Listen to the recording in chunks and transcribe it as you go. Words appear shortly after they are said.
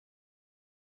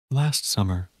Last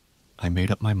summer, I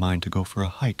made up my mind to go for a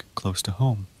hike close to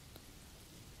home.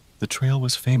 The trail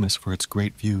was famous for its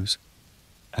great views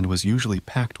and was usually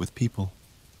packed with people.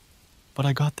 But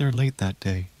I got there late that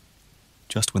day,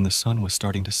 just when the sun was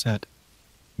starting to set,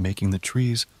 making the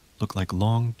trees look like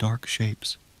long, dark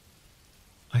shapes.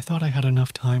 I thought I had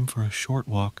enough time for a short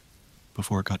walk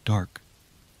before it got dark.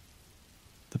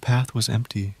 The path was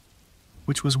empty,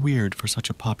 which was weird for such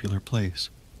a popular place.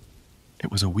 It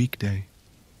was a weekday,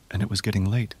 and it was getting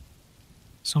late,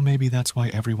 so maybe that's why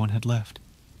everyone had left.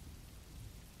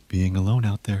 Being alone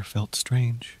out there felt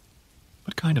strange,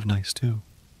 but kind of nice too.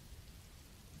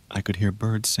 I could hear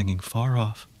birds singing far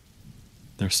off,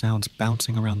 their sounds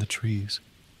bouncing around the trees.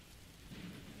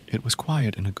 It was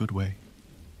quiet in a good way,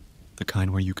 the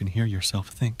kind where you can hear yourself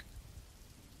think.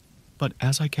 But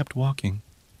as I kept walking,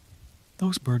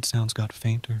 those bird sounds got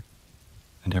fainter,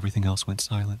 and everything else went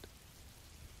silent.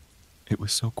 It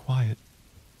was so quiet,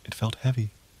 it felt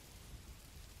heavy.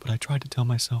 But I tried to tell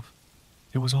myself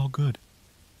it was all good,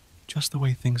 just the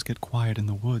way things get quiet in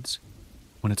the woods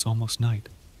when it's almost night.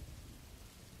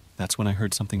 That's when I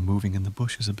heard something moving in the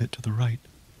bushes a bit to the right.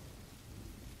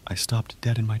 I stopped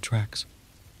dead in my tracks,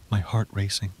 my heart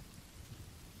racing.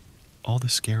 All the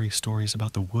scary stories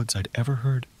about the woods I'd ever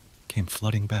heard came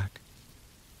flooding back.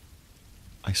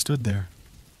 I stood there,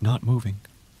 not moving,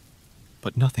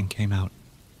 but nothing came out,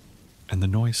 and the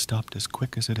noise stopped as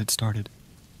quick as it had started.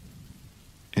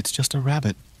 It's just a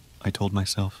rabbit, I told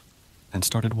myself, and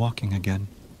started walking again.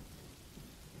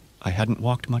 I hadn't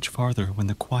walked much farther when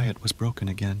the quiet was broken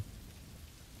again,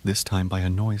 this time by a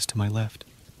noise to my left.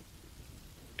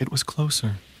 It was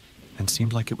closer and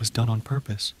seemed like it was done on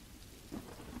purpose.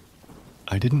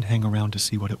 I didn't hang around to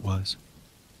see what it was.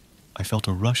 I felt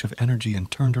a rush of energy and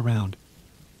turned around,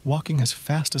 walking as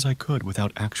fast as I could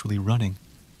without actually running.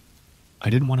 I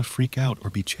didn't want to freak out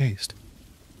or be chased.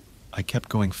 I kept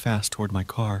going fast toward my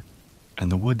car,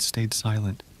 and the woods stayed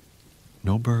silent.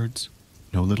 No birds,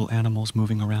 no little animals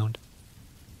moving around,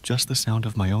 just the sound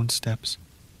of my own steps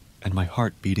and my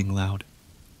heart beating loud.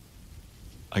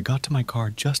 I got to my car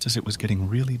just as it was getting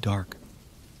really dark.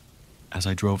 As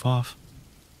I drove off,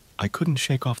 I couldn't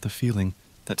shake off the feeling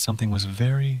that something was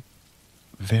very,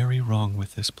 very wrong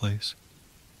with this place.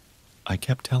 I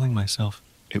kept telling myself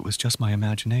it was just my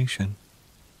imagination,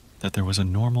 that there was a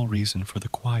normal reason for the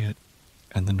quiet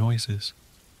and the noises.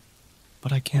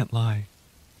 But I can't lie.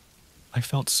 I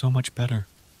felt so much better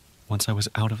once I was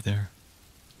out of there.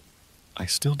 I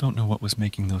still don't know what was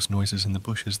making those noises in the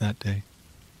bushes that day,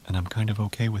 and I'm kind of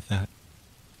okay with that.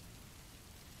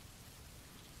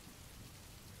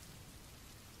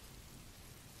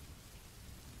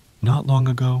 Not long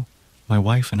ago, my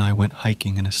wife and I went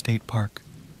hiking in a state park.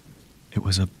 It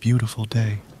was a beautiful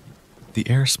day. The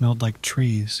air smelled like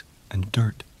trees and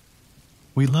dirt.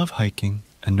 We love hiking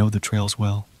and know the trails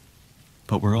well,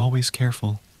 but we're always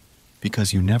careful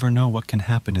because you never know what can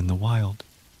happen in the wild.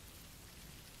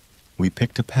 We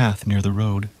picked a path near the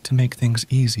road to make things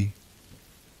easy.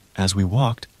 As we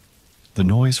walked, the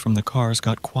noise from the cars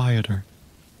got quieter,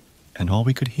 and all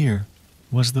we could hear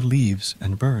was the leaves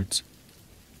and birds.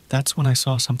 That's when I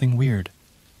saw something weird.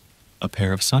 A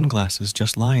pair of sunglasses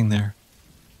just lying there.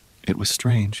 It was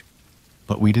strange,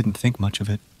 but we didn't think much of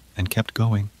it and kept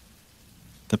going.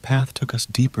 The path took us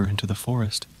deeper into the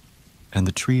forest, and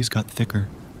the trees got thicker,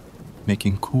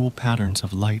 making cool patterns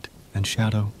of light and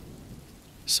shadow.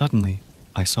 Suddenly,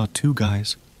 I saw two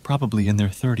guys, probably in their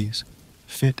 30s,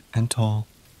 fit and tall,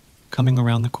 coming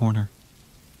around the corner.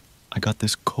 I got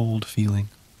this cold feeling,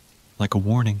 like a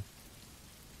warning.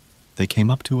 They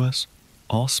came up to us,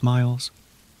 all smiles,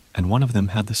 and one of them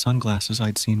had the sunglasses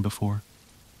I'd seen before.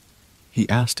 He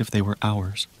asked if they were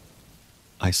ours.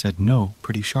 I said no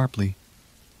pretty sharply,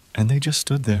 and they just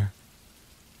stood there,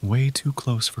 way too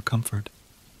close for comfort.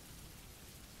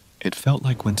 It felt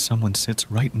like when someone sits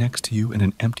right next to you in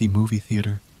an empty movie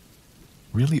theater.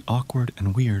 Really awkward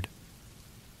and weird.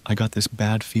 I got this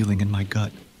bad feeling in my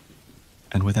gut,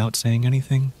 and without saying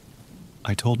anything,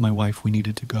 I told my wife we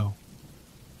needed to go.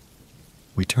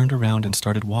 We turned around and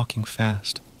started walking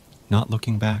fast, not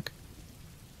looking back.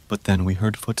 But then we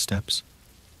heard footsteps.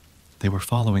 They were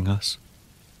following us.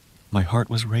 My heart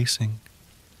was racing,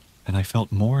 and I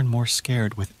felt more and more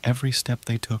scared with every step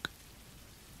they took.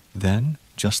 Then,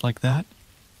 just like that,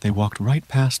 they walked right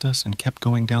past us and kept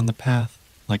going down the path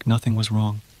like nothing was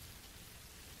wrong.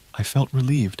 I felt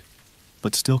relieved,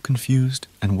 but still confused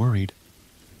and worried.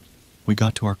 We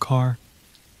got to our car,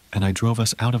 and I drove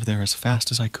us out of there as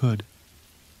fast as I could.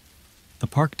 The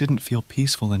park didn't feel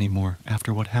peaceful anymore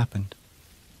after what happened.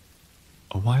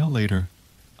 A while later,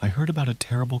 I heard about a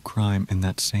terrible crime in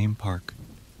that same park.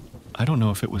 I don't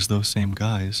know if it was those same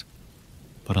guys,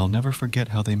 but I'll never forget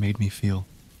how they made me feel,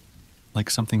 like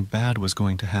something bad was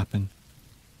going to happen.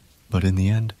 But in the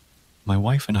end, my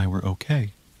wife and I were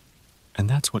okay, and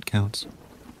that's what counts.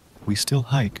 We still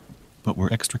hike, but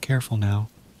we're extra careful now.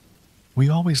 We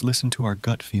always listen to our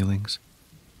gut feelings,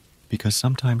 because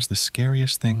sometimes the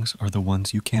scariest things are the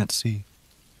ones you can't see.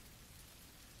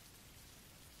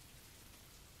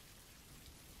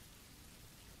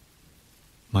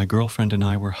 My girlfriend and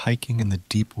I were hiking in the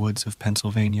deep woods of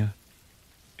Pennsylvania.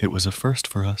 It was a first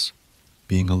for us,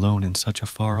 being alone in such a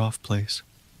far-off place.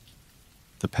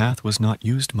 The path was not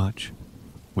used much,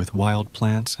 with wild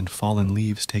plants and fallen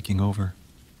leaves taking over.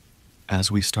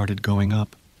 As we started going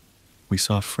up, we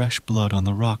saw fresh blood on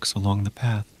the rocks along the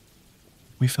path.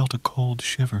 We felt a cold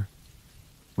shiver.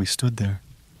 We stood there,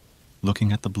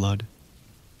 looking at the blood,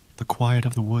 the quiet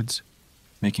of the woods,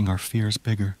 making our fears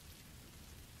bigger.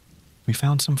 We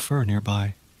found some fur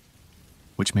nearby,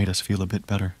 which made us feel a bit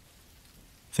better,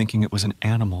 thinking it was an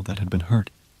animal that had been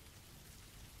hurt.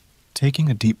 Taking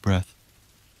a deep breath,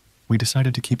 we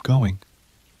decided to keep going,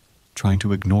 trying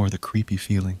to ignore the creepy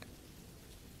feeling.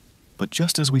 But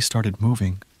just as we started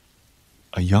moving,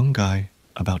 a young guy,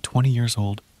 about 20 years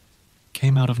old,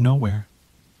 came out of nowhere.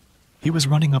 He was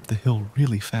running up the hill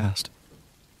really fast,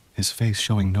 his face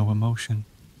showing no emotion.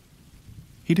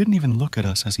 He didn't even look at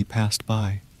us as he passed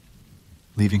by,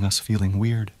 leaving us feeling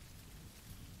weird.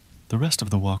 The rest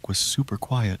of the walk was super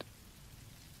quiet.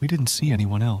 We didn't see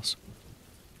anyone else.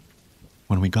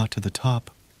 When we got to the top,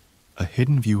 a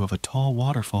hidden view of a tall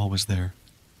waterfall was there,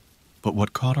 but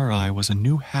what caught our eye was a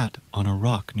new hat on a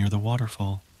rock near the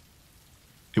waterfall.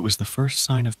 It was the first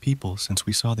sign of people since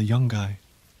we saw the young guy.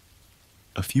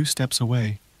 A few steps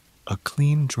away, a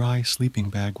clean, dry sleeping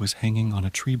bag was hanging on a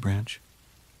tree branch.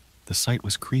 The sight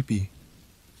was creepy,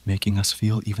 making us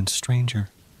feel even stranger.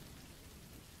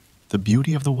 The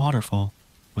beauty of the waterfall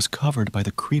was covered by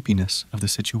the creepiness of the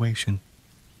situation.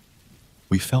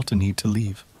 We felt a need to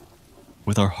leave.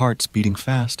 With our hearts beating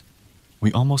fast,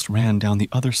 we almost ran down the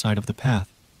other side of the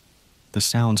path, the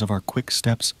sounds of our quick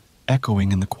steps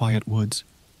echoing in the quiet woods.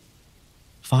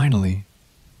 Finally,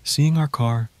 seeing our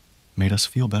car made us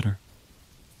feel better.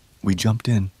 We jumped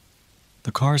in,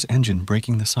 the car's engine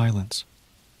breaking the silence.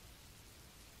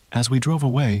 As we drove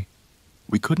away,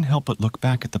 we couldn't help but look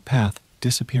back at the path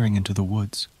disappearing into the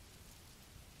woods.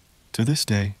 To this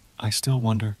day, I still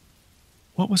wonder,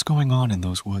 what was going on in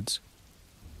those woods?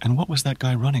 And what was that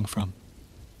guy running from?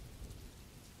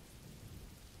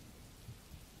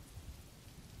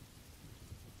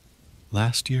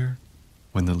 Last year,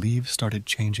 when the leaves started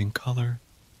changing color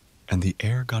and the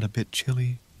air got a bit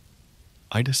chilly,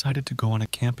 I decided to go on a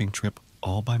camping trip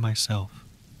all by myself.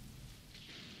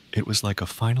 It was like a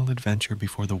final adventure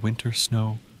before the winter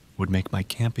snow would make my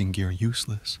camping gear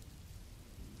useless.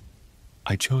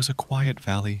 I chose a quiet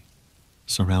valley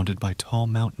surrounded by tall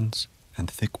mountains and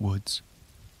thick woods.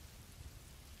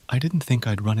 I didn't think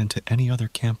I'd run into any other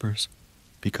campers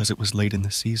because it was late in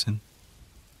the season.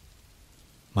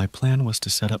 My plan was to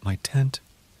set up my tent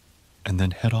and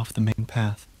then head off the main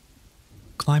path,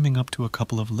 climbing up to a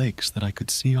couple of lakes that I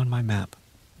could see on my map,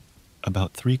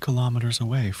 about 3 kilometers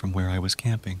away from where I was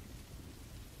camping.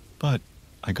 But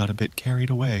I got a bit carried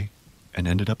away and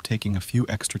ended up taking a few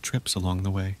extra trips along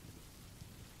the way.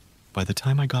 By the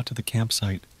time I got to the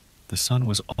campsite, the sun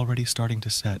was already starting to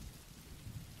set.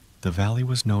 The valley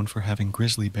was known for having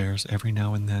grizzly bears every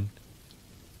now and then,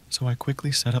 so I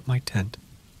quickly set up my tent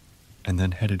and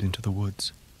then headed into the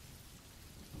woods.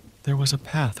 There was a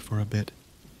path for a bit,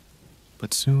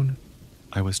 but soon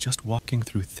I was just walking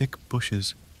through thick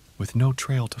bushes with no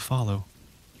trail to follow.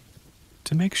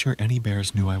 To make sure any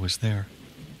bears knew I was there,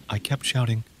 I kept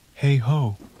shouting, "Hey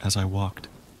ho," as I walked.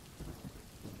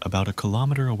 About 1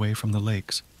 kilometer away from the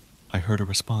lakes, I heard a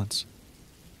response.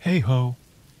 "Hey ho,"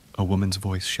 a woman's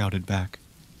voice shouted back.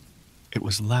 It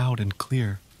was loud and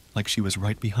clear, like she was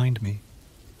right behind me.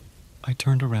 I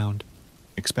turned around,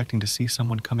 expecting to see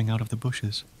someone coming out of the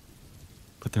bushes,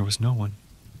 but there was no one.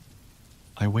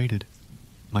 I waited,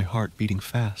 my heart beating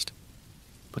fast,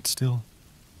 but still,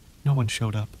 no one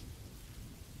showed up.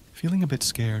 Feeling a bit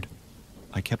scared,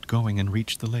 I kept going and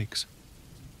reached the lakes.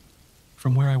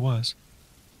 From where I was,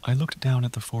 I looked down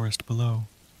at the forest below,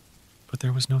 but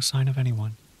there was no sign of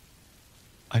anyone.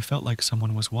 I felt like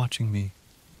someone was watching me,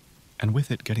 and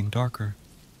with it getting darker,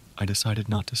 I decided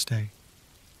not to stay.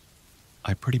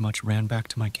 I pretty much ran back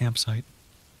to my campsite,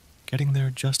 getting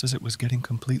there just as it was getting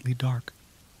completely dark.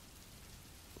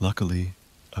 Luckily,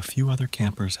 a few other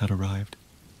campers had arrived.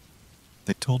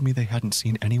 They told me they hadn't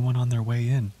seen anyone on their way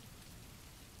in,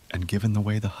 and given the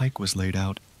way the hike was laid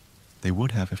out, they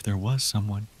would have if there was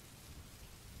someone.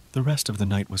 The rest of the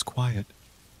night was quiet,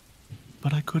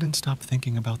 but I couldn't stop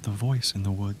thinking about the voice in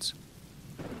the woods.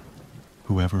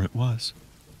 Whoever it was,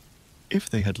 if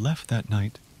they had left that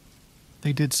night,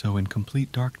 they did so in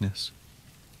complete darkness,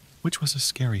 which was a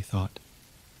scary thought.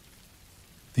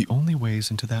 The only ways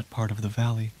into that part of the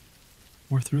valley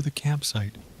were through the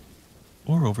campsite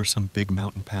or over some big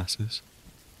mountain passes.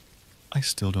 I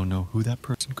still don't know who that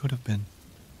person could have been.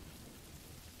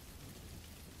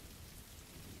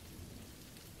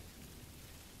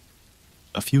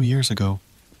 A few years ago,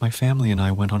 my family and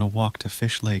I went on a walk to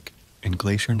Fish Lake in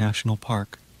Glacier National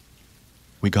Park.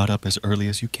 We got up as early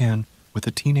as you can with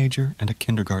a teenager and a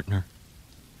kindergartner.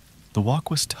 The walk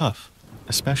was tough,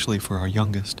 especially for our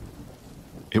youngest.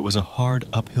 It was a hard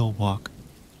uphill walk,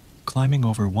 climbing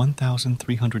over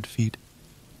 1,300 feet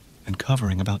and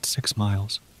covering about 6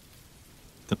 miles.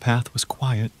 The path was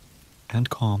quiet and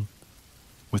calm,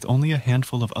 with only a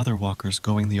handful of other walkers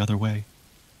going the other way.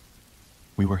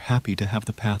 We were happy to have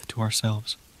the path to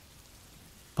ourselves.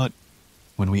 But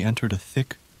when we entered a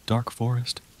thick, dark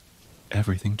forest,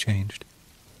 everything changed.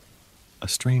 A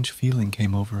strange feeling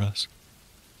came over us,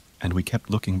 and we kept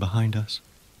looking behind us.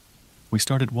 We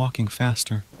started walking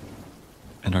faster,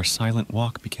 and our silent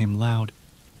walk became loud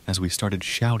as we started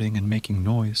shouting and making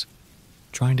noise,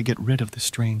 trying to get rid of the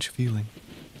strange feeling.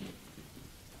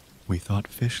 We thought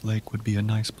Fish Lake would be a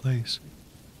nice place,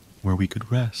 where we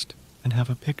could rest and have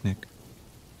a picnic,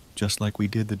 just like we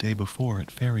did the day before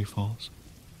at Fairy Falls.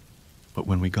 But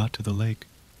when we got to the lake,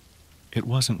 it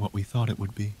wasn't what we thought it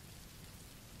would be.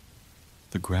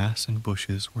 The grass and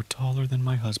bushes were taller than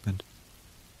my husband,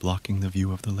 blocking the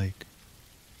view of the lake.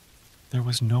 There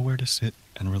was nowhere to sit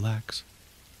and relax.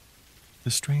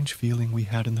 The strange feeling we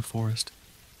had in the forest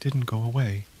didn't go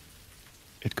away.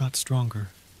 It got stronger.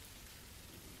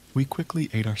 We quickly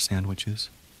ate our sandwiches,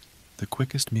 the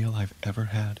quickest meal I've ever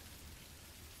had.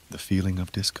 The feeling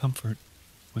of discomfort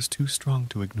was too strong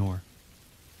to ignore,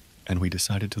 and we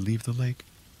decided to leave the lake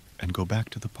and go back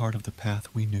to the part of the path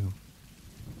we knew.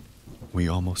 We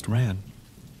almost ran,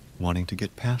 wanting to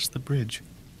get past the bridge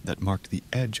that marked the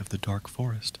edge of the dark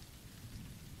forest.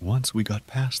 Once we got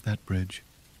past that bridge,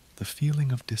 the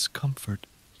feeling of discomfort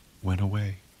went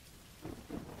away.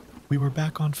 We were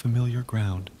back on familiar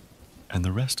ground, and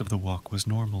the rest of the walk was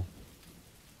normal.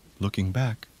 Looking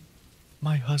back,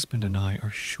 my husband and I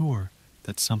are sure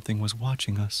that something was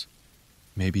watching us,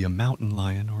 maybe a mountain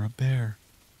lion or a bear.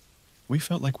 We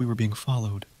felt like we were being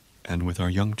followed, and with our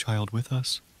young child with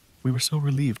us, we were so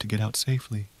relieved to get out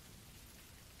safely.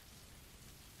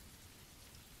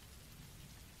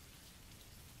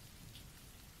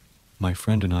 My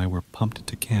friend and I were pumped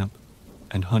to camp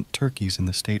and hunt turkeys in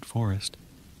the state forest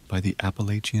by the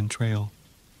Appalachian Trail.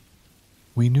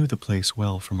 We knew the place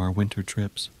well from our winter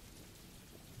trips.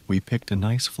 We picked a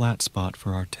nice flat spot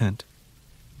for our tent,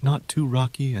 not too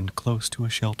rocky and close to a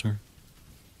shelter.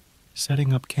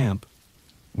 Setting up camp,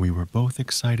 we were both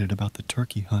excited about the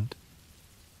turkey hunt.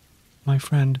 My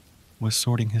friend was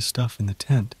sorting his stuff in the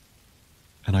tent,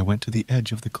 and I went to the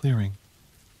edge of the clearing.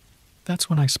 That's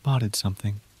when I spotted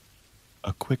something,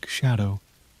 a quick shadow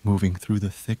moving through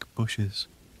the thick bushes.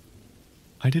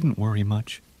 I didn't worry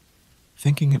much,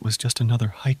 thinking it was just another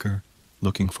hiker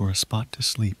looking for a spot to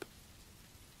sleep.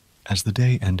 As the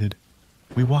day ended,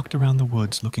 we walked around the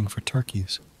woods looking for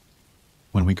turkeys.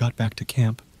 When we got back to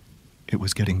camp, it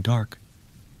was getting dark,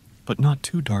 but not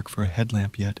too dark for a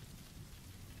headlamp yet.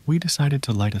 We decided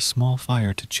to light a small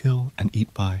fire to chill and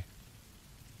eat by.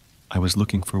 I was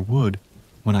looking for wood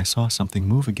when I saw something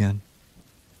move again.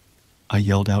 I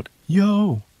yelled out,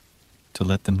 "Yo!" to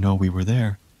let them know we were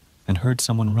there, and heard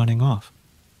someone running off.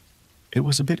 It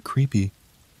was a bit creepy,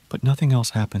 but nothing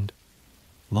else happened.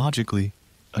 Logically,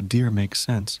 a deer makes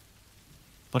sense,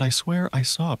 but I swear I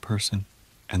saw a person,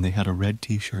 and they had a red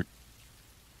t-shirt.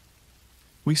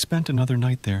 We spent another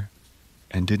night there,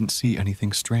 and didn't see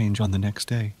anything strange on the next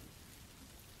day.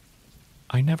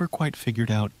 I never quite figured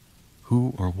out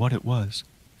who or what it was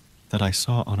that I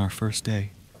saw on our first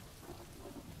day.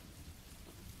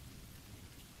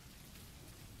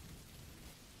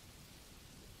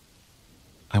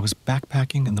 I was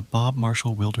backpacking in the Bob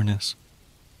Marshall Wilderness,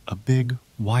 a big,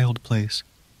 wild place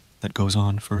that goes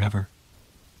on forever.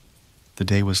 The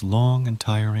day was long and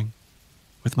tiring,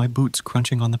 with my boots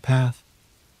crunching on the path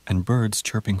and birds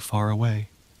chirping far away.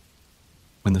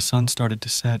 When the sun started to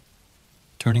set,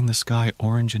 turning the sky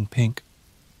orange and pink,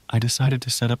 I decided to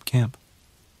set up camp.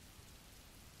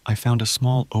 I found a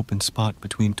small open spot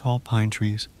between tall pine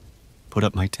trees, put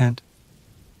up my tent,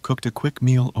 cooked a quick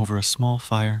meal over a small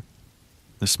fire,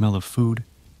 the smell of food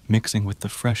mixing with the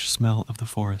fresh smell of the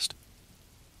forest.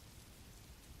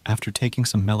 After taking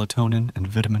some melatonin and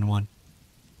vitamin 1,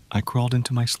 I crawled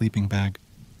into my sleeping bag,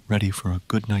 ready for a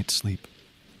good night's sleep.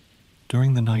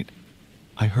 During the night,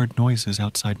 I heard noises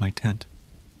outside my tent.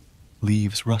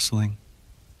 Leaves rustling,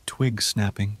 twigs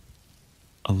snapping,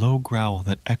 a low growl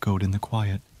that echoed in the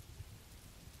quiet.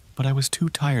 But I was too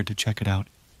tired to check it out,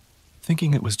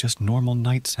 thinking it was just normal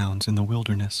night sounds in the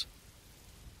wilderness.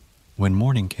 When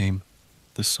morning came,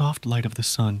 the soft light of the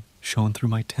sun shone through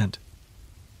my tent.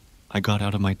 I got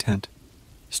out of my tent,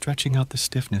 stretching out the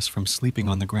stiffness from sleeping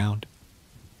on the ground.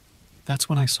 That's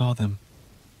when I saw them,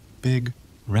 big,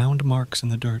 round marks in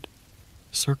the dirt,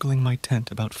 circling my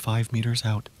tent about 5 meters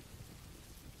out.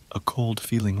 A cold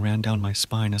feeling ran down my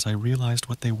spine as I realized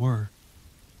what they were.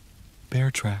 Bear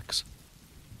tracks.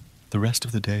 The rest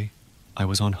of the day, I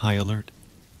was on high alert.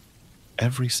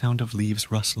 Every sound of leaves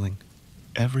rustling,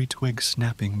 every twig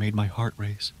snapping made my heart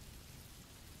race.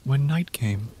 When night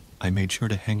came, I made sure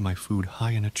to hang my food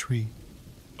high in a tree,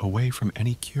 away from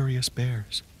any curious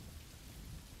bears.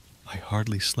 I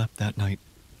hardly slept that night,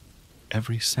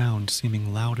 every sound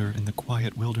seeming louder in the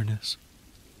quiet wilderness.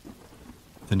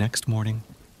 The next morning,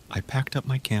 I packed up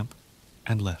my camp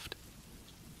and left.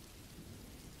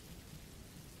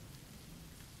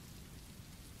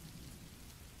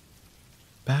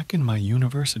 Back in my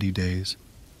university days,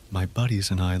 my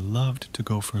buddies and I loved to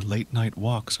go for late-night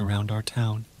walks around our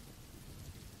town.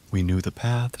 We knew the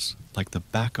paths like the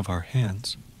back of our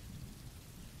hands.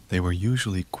 They were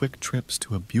usually quick trips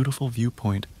to a beautiful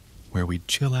viewpoint where we'd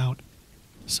chill out,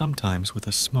 sometimes with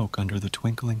a smoke under the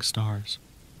twinkling stars.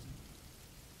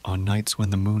 On nights when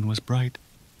the moon was bright,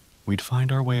 we'd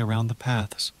find our way around the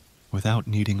paths without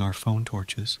needing our phone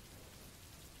torches.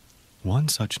 One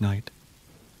such night,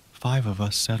 5 of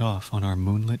us set off on our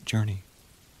moonlit journey.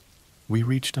 We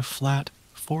reached a flat,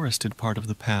 forested part of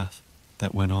the path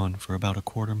that went on for about a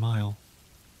quarter mile.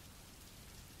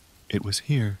 It was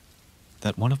here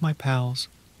that one of my pals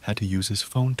had to use his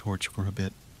phone torch for a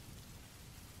bit.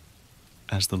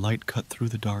 As the light cut through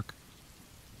the dark,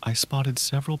 I spotted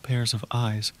several pairs of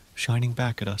eyes shining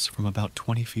back at us from about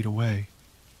 20 feet away,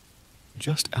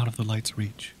 just out of the light's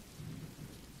reach.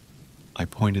 I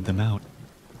pointed them out,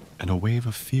 and a wave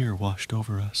of fear washed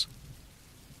over us.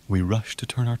 We rushed to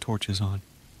turn our torches on,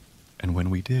 and when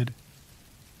we did,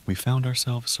 we found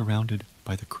ourselves surrounded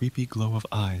by the creepy glow of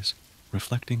eyes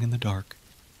reflecting in the dark.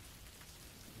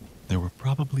 There were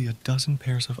probably a dozen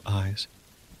pairs of eyes,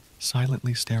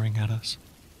 silently staring at us.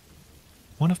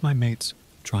 One of my mates,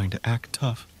 trying to act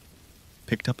tough,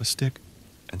 picked up a stick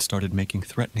and started making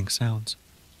threatening sounds.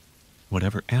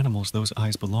 Whatever animals those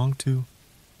eyes belonged to,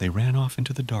 they ran off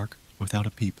into the dark without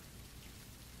a peep.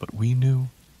 But we knew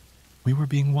we were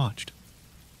being watched.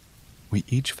 We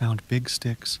each found big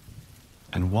sticks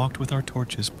and walked with our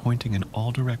torches pointing in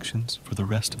all directions for the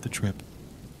rest of the trip.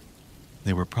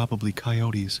 They were probably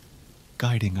coyotes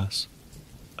guiding us,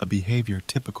 a behavior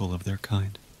typical of their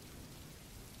kind.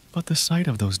 But the sight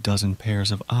of those dozen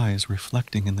pairs of eyes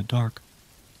reflecting in the dark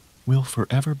will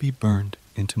forever be burned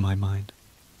into my mind.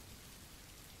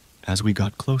 As we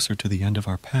got closer to the end of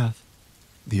our path,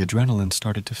 the adrenaline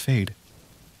started to fade,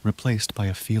 replaced by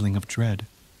a feeling of dread.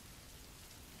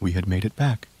 We had made it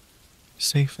back,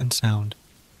 safe and sound,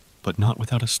 but not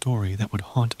without a story that would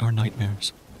haunt our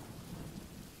nightmares.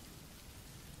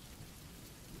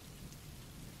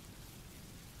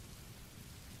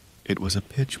 It was a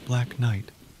pitch-black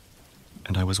night,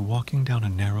 and I was walking down a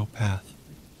narrow path,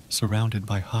 surrounded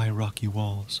by high rocky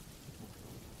walls.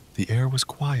 The air was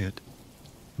quiet,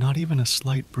 not even a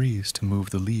slight breeze to move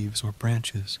the leaves or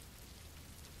branches.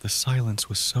 The silence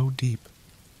was so deep,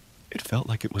 it felt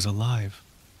like it was alive,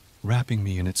 wrapping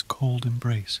me in its cold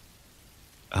embrace.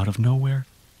 Out of nowhere,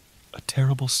 a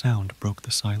terrible sound broke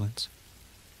the silence.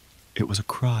 It was a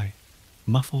cry,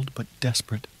 muffled but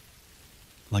desperate,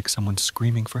 like someone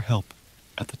screaming for help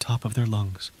at the top of their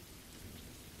lungs.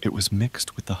 It was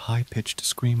mixed with the high-pitched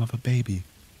scream of a baby,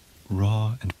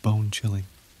 raw and bone-chilling.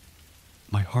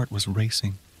 My heart was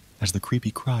racing as the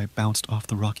creepy cry bounced off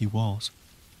the rocky walls.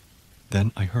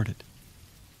 Then I heard it,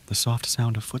 the soft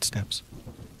sound of footsteps.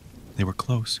 They were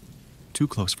close, too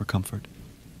close for comfort.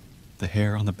 The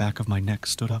hair on the back of my neck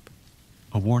stood up,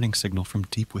 a warning signal from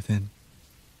deep within.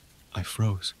 I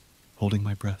froze, holding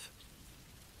my breath.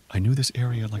 I knew this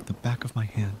area like the back of my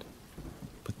hand,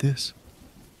 but this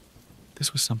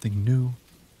was something new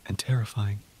and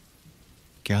terrifying.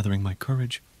 Gathering my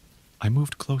courage, I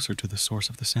moved closer to the source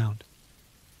of the sound.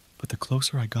 But the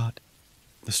closer I got,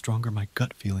 the stronger my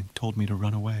gut feeling told me to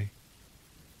run away.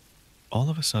 All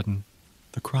of a sudden,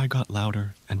 the cry got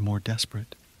louder and more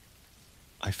desperate.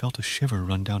 I felt a shiver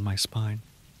run down my spine,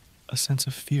 a sense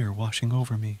of fear washing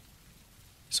over me.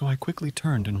 so I quickly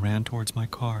turned and ran towards my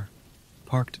car,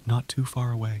 parked not too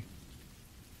far away.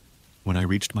 When I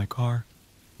reached my car,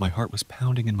 my heart was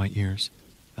pounding in my ears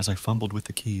as I fumbled with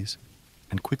the keys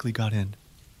and quickly got in.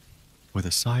 With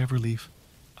a sigh of relief,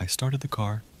 I started the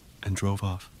car and drove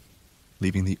off,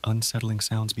 leaving the unsettling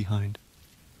sounds behind.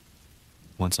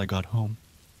 Once I got home,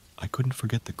 I couldn't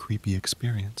forget the creepy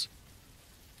experience.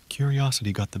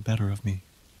 Curiosity got the better of me,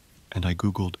 and I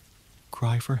Googled,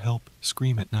 "cry for help,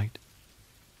 scream at night."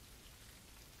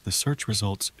 The search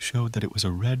results showed that it was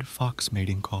a red fox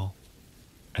mating call,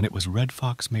 and it was red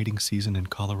fox mating season in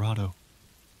Colorado.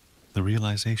 The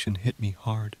realization hit me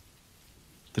hard.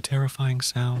 The terrifying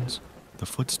sounds, the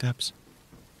footsteps,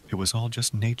 it was all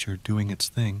just nature doing its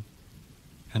thing,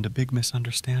 and a big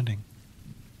misunderstanding.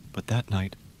 But that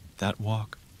night, that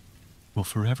walk, will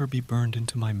forever be burned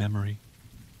into my memory.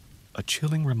 A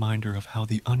chilling reminder of how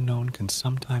the unknown can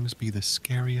sometimes be the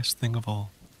scariest thing of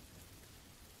all.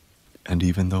 And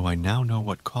even though I now know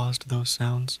what caused those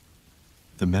sounds,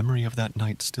 the memory of that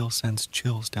night still sends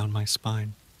chills down my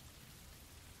spine.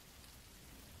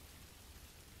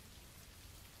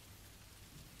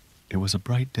 It was a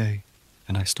bright day,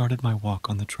 and I started my walk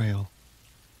on the trail.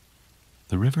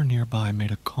 The river nearby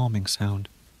made a calming sound,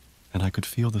 and I could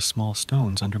feel the small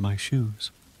stones under my shoes.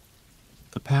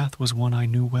 The path was one I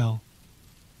knew well,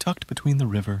 tucked between the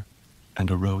river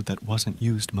and a road that wasn't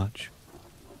used much.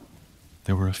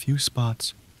 There were a few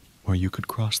spots where you could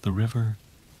cross the river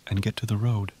and get to the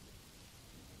road.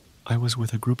 I was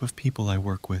with a group of people I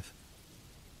work with,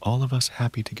 all of us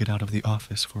happy to get out of the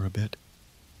office for a bit.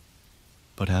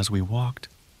 But as we walked,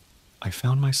 I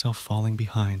found myself falling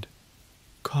behind,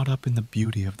 caught up in the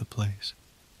beauty of the place.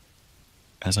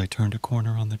 As I turned a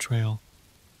corner on the trail,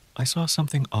 I saw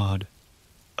something odd,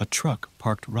 a truck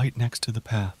parked right next to the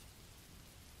path.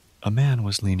 A man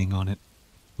was leaning on it,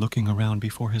 looking around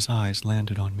before his eyes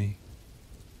landed on me.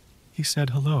 He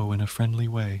said hello in a friendly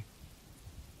way,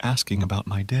 asking about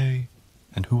my day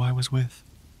and who I was with.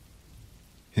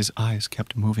 His eyes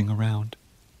kept moving around,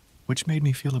 which made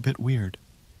me feel a bit weird.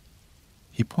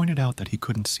 He pointed out that he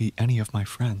couldn't see any of my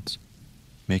friends,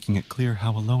 making it clear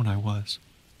how alone I was.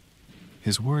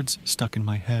 His words stuck in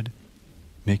my head,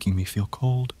 making me feel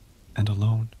cold and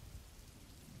alone.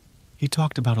 He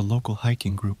talked about a local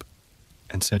hiking group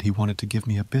and said he wanted to give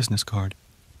me a business card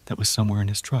that was somewhere in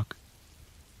his truck.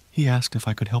 He asked if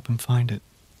I could help him find it.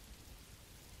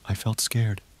 I felt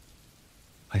scared.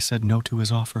 I said no to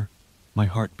his offer, my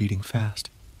heart beating fast.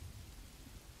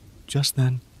 Just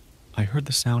then, I heard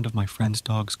the sound of my friend's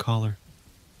dog's collar.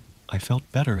 I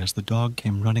felt better as the dog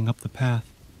came running up the path,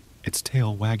 its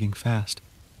tail wagging fast.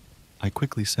 I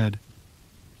quickly said,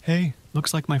 "Hey,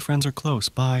 looks like my friends are close,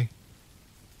 bye."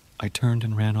 I turned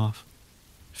and ran off,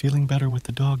 feeling better with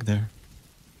the dog there.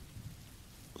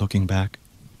 Looking back,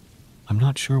 I'm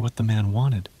not sure what the man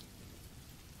wanted.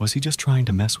 Was he just trying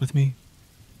to mess with me?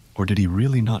 Or did he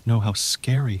really not know how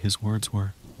scary his words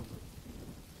were?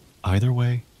 Either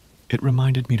way, it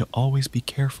reminded me to always be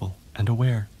careful and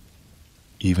aware,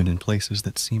 even in places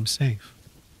that seem safe.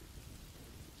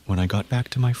 When I got back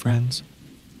to my friends,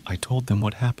 I told them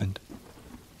what happened.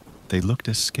 They looked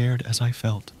as scared as I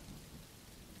felt.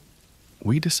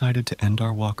 We decided to end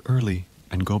our walk early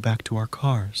and go back to our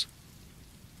cars.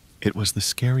 It was the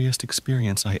scariest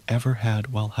experience I ever had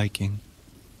while hiking.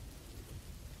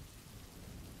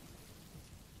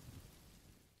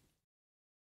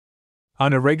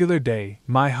 On a regular day,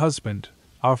 my husband,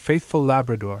 our faithful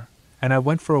Labrador, and I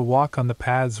went for a walk on the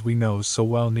paths we know so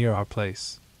well near our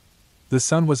place. The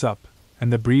sun was up,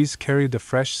 and the breeze carried the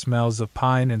fresh smells of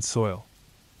pine and soil.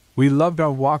 We loved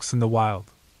our walks in the wild,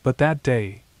 but that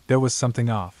day, there was something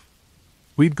off.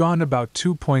 We'd gone about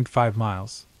 2.5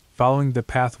 miles, following the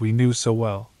path we knew so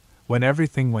well, when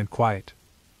everything went quiet.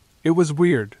 It was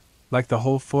weird, like the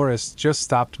whole forest just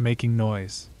stopped making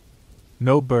noise.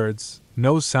 No birds,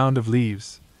 no sound of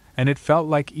leaves, and it felt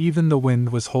like even the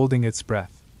wind was holding its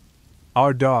breath.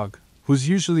 Our dog, who's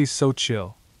usually so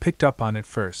chill, picked up on it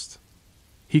first.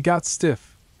 He got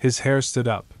stiff, his hair stood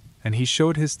up, and he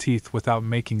showed his teeth without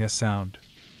making a sound.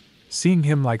 Seeing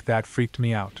him like that freaked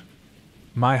me out.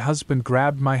 My husband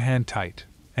grabbed my hand tight,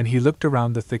 and he looked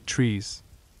around the thick trees.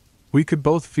 We could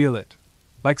both feel it,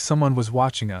 like someone was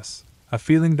watching us, a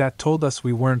feeling that told us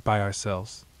we weren't by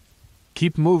ourselves.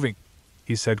 "Keep moving,"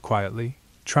 he said quietly,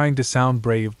 trying to sound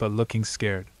brave but looking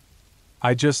scared.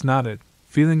 I just nodded,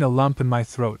 feeling a lump in my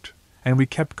throat, and we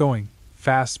kept going,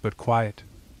 fast but quiet.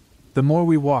 The more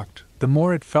we walked, the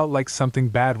more it felt like something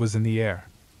bad was in the air,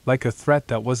 like a threat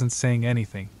that wasn't saying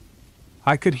anything.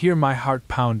 I could hear my heart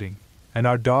pounding, and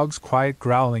our dog's quiet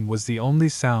growling was the only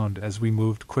sound as we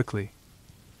moved quickly.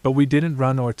 But we didn't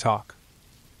run or talk.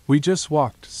 We just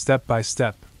walked, step by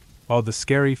step, while the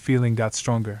scary feeling got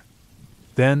stronger.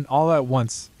 Then, all at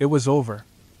once, it was over.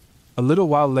 A little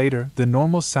while later, the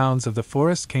normal sounds of the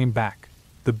forest came back: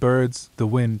 the birds, the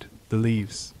wind, the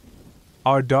leaves.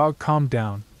 Our dog calmed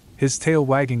down, his tail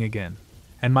wagging again,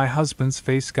 and my husband's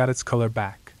face got its color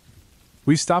back.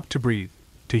 We stopped to breathe,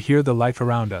 to hear the life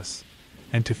around us,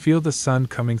 and to feel the sun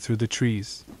coming through the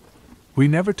trees. We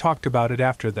never talked about it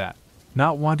after that,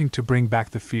 not wanting to bring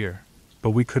back the fear,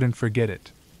 but we couldn't forget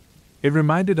it. It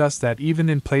reminded us that even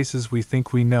in places we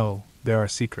think we know, there are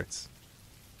secrets.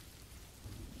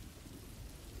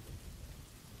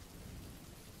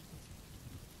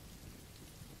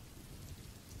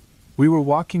 We were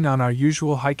walking on our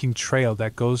usual hiking trail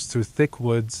that goes through thick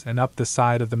woods and up the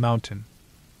side of the mountain.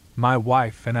 My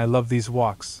wife and I love these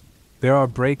walks. They're our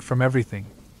break from everything,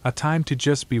 a time to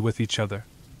just be with each other.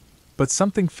 But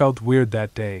something felt weird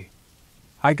that day.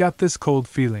 I got this cold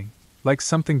feeling, like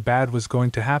something bad was going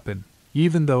to happen,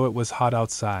 even though it was hot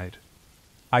outside.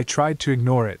 I tried to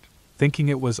ignore it, thinking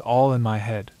it was all in my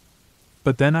head.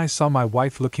 But then I saw my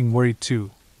wife looking worried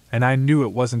too, and I knew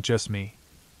it wasn't just me.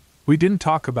 We didn't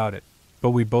talk about it,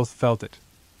 but we both felt it.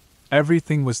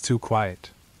 Everything was too quiet.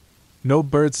 No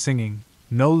birds singing,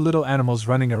 no little animals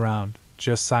running around,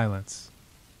 just silence.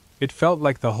 It felt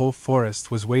like the whole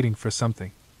forest was waiting for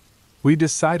something. We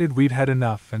decided we'd had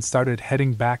enough and started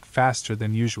heading back faster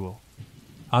than usual.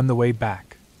 On the way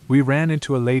back, we ran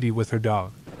into a lady with her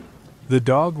dog. The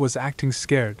dog was acting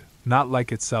scared, not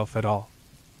like itself at all.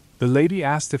 The lady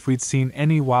asked if we'd seen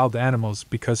any wild animals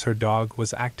because her dog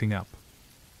was acting up.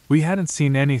 We hadn't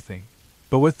seen anything,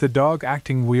 but with the dog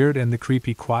acting weird and the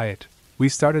creepy quiet, we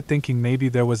started thinking maybe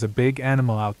there was a big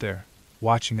animal out there,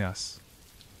 watching us.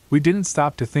 We didn't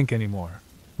stop to think anymore.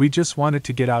 We just wanted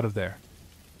to get out of there.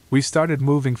 We started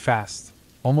moving fast,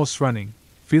 almost running,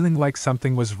 feeling like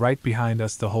something was right behind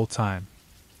us the whole time.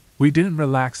 We didn't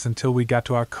relax until we got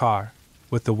to our car,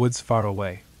 with the woods far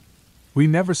away. We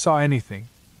never saw anything,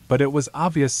 but it was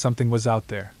obvious something was out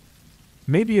there.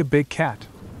 Maybe a big cat,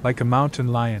 like a mountain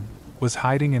lion, was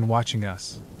hiding and watching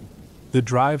us. The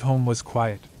drive home was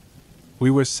quiet.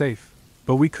 We were safe,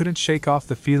 but we couldn't shake off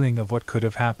the feeling of what could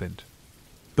have happened.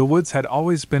 The woods had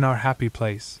always been our happy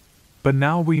place, but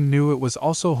now we knew it was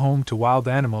also home to wild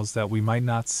animals that we might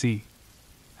not see.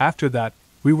 After that,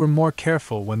 we were more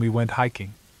careful when we went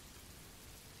hiking.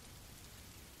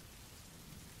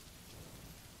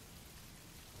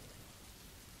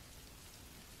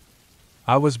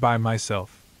 I was by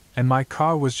myself, and my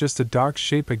car was just a dark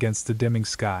shape against the dimming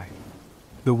sky.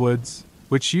 The woods,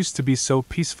 which used to be so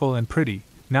peaceful and pretty,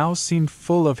 now seemed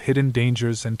full of hidden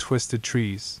dangers and twisted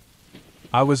trees.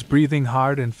 I was breathing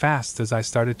hard and fast as I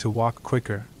started to walk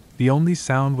quicker. The only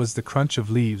sound was the crunch of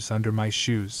leaves under my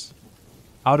shoes.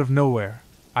 Out of nowhere,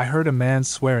 I heard a man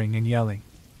swearing and yelling.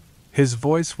 His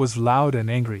voice was loud and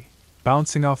angry,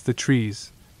 bouncing off the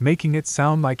trees, making it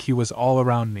sound like he was all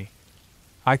around me.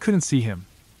 I couldn't see him,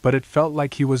 but it felt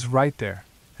like he was right there,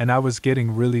 and I was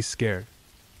getting really scared.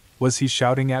 Was he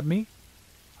shouting at me?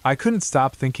 I couldn't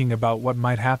stop thinking about what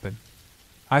might happen.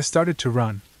 I started to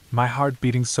run, my heart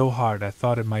beating so hard I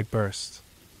thought it might burst.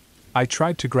 I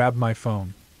tried to grab my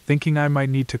phone, thinking I might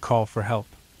need to call for help.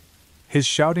 His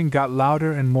shouting got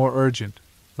louder and more urgent,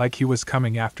 like he was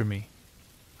coming after me.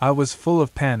 I was full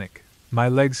of panic, my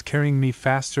legs carrying me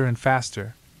faster and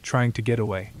faster, trying to get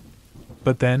away.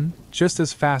 But then, just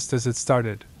as fast as it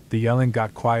started, the yelling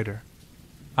got quieter.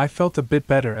 I felt a bit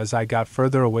better as I got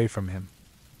further away from him.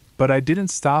 But I didn't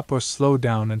stop or slow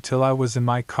down until I was in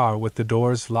my car with the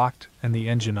doors locked and the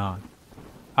engine on.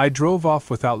 I drove off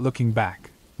without looking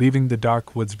back, leaving the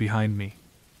dark woods behind me.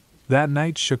 That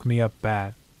night shook me up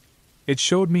bad. It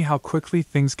showed me how quickly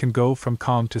things can go from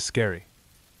calm to scary.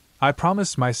 I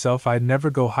promised myself I'd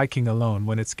never go hiking alone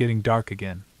when it's getting dark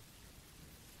again.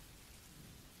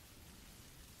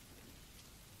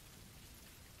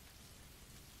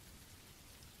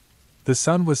 The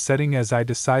sun was setting as I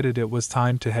decided it was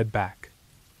time to head back.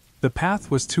 The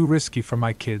path was too risky for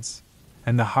my kids,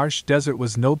 and the harsh desert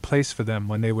was no place for them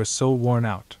when they were so worn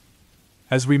out.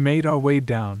 As we made our way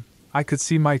down, I could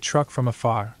see my truck from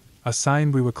afar, a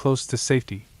sign we were close to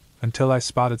safety, until I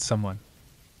spotted someone.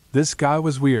 This guy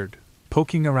was weird,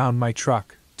 poking around my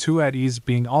truck, too at ease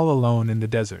being all alone in the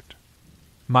desert.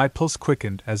 My pulse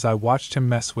quickened as I watched him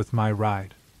mess with my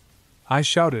ride. I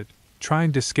shouted,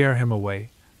 trying to scare him away,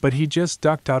 but he just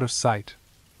ducked out of sight,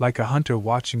 like a hunter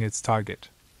watching its target.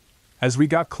 As we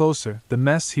got closer, the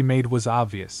mess he made was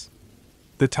obvious.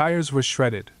 The tires were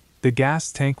shredded, the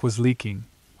gas tank was leaking,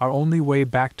 our only way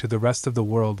back to the rest of the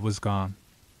world was gone.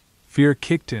 Fear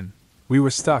kicked in. We were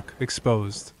stuck,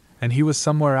 exposed, and he was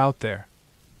somewhere out there.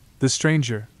 The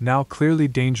stranger, now clearly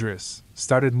dangerous,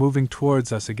 started moving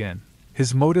towards us again,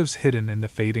 his motives hidden in the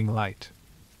fading light.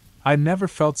 I never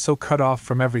felt so cut off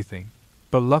from everything,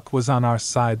 but luck was on our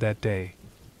side that day.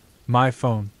 My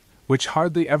phone, which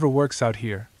hardly ever works out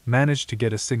here, managed to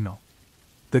get a signal.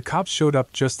 The cops showed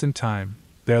up just in time,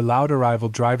 their loud arrival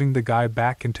driving the guy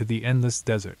back into the endless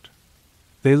desert.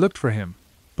 They looked for him,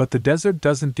 but the desert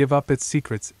doesn't give up its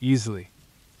secrets easily.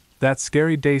 That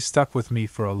scary day stuck with me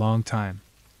for a long time.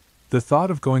 The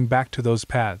thought of going back to those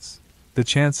paths, the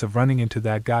chance of running into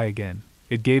that guy again,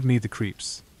 it gave me the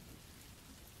creeps.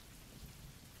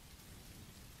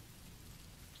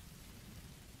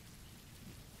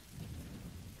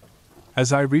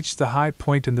 As I reached the high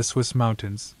point in the Swiss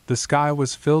mountains, the sky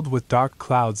was filled with dark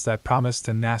clouds that promised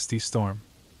a nasty storm.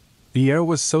 The air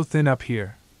was so thin up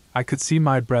here, I could see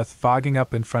my breath fogging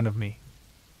up in front of me.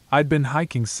 I'd been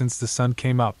hiking since the sun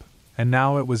came up, and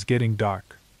now it was getting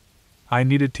dark. I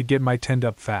needed to get my tent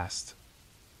up fast.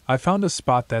 I found a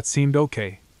spot that seemed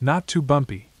okay, not too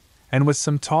bumpy, and with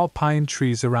some tall pine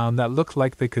trees around that looked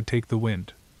like they could take the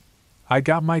wind. I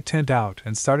got my tent out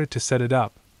and started to set it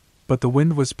up, but the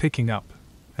wind was picking up,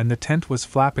 and the tent was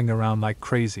flapping around like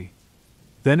crazy.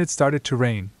 Then it started to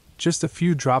rain, just a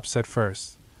few drops at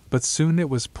first, but soon it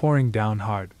was pouring down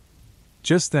hard.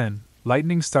 Just then,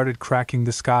 lightning started cracking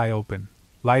the sky open,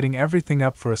 lighting everything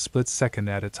up for a split second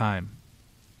at a time.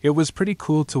 It was pretty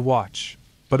cool to watch,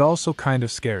 but also kind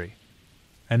of scary.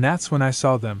 And that's when I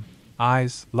saw them,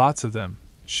 eyes, lots of them,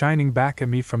 shining back at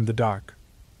me from the dark.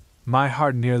 My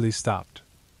heart nearly stopped.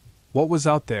 What was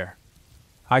out there?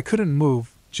 I couldn't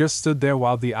move, just stood there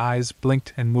while the eyes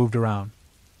blinked and moved around.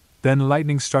 Then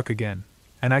lightning struck again,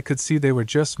 and I could see they were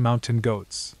just mountain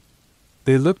goats.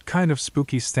 They looked kind of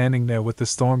spooky standing there with the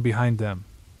storm behind them,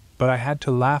 but I had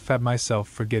to laugh at myself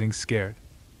for getting scared.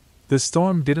 The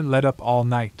storm didn't let up all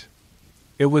night.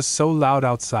 It was so loud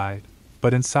outside,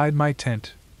 but inside my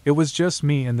tent, it was just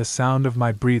me and the sound of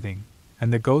my breathing,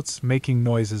 and the goats making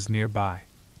noises nearby.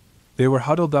 They were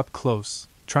huddled up close,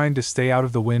 trying to stay out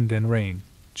of the wind and rain,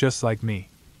 just like me.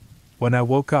 When I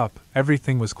woke up,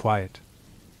 everything was quiet.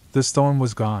 The storm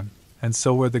was gone, and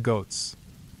so were the goats.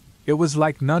 It was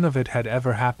like none of it had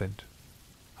ever happened.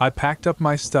 I packed up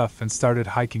my stuff and started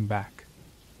hiking back.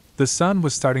 The sun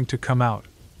was starting to come out,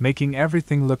 making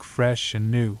everything look fresh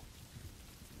and new.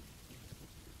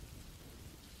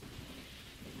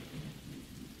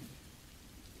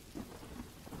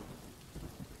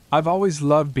 I've always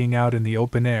loved being out in the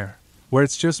open air, where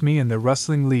it's just me and the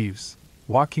rustling leaves,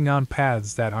 walking on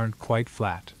paths that aren't quite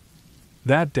flat.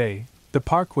 That day, the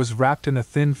park was wrapped in a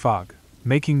thin fog,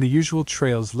 making the usual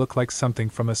trails look like something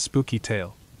from a spooky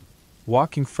tale.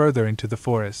 Walking further into the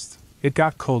forest, it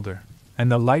got colder,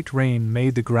 and the light rain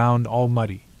made the ground all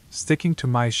muddy, sticking to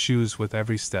my shoes with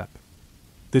every step.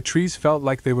 The trees felt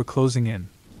like they were closing in,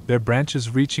 their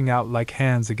branches reaching out like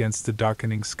hands against the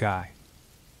darkening sky.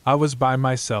 I was by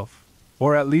myself,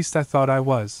 or at least I thought I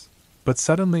was, but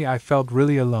suddenly I felt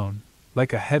really alone,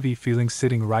 like a heavy feeling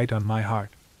sitting right on my heart.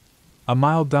 A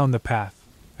mile down the path,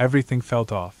 everything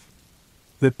felt off.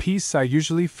 The peace I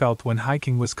usually felt when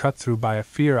hiking was cut through by a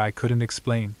fear I couldn't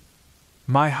explain.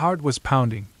 My heart was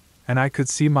pounding, and I could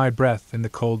see my breath in the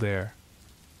cold air.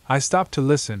 I stopped to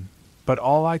listen, but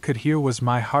all I could hear was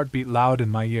my heartbeat loud in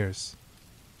my ears.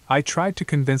 I tried to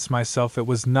convince myself it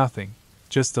was nothing,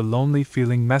 just a lonely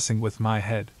feeling messing with my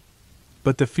head.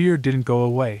 But the fear didn't go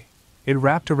away. It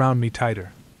wrapped around me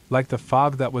tighter, like the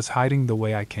fog that was hiding the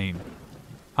way I came.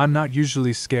 I'm not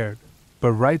usually scared,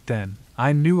 but right then,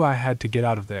 I knew I had to get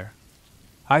out of there.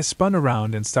 I spun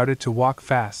around and started to walk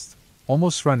fast,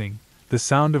 almost running, the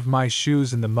sound of my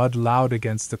shoes in the mud loud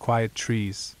against the quiet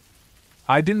trees.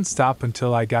 I didn't stop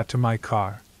until I got to my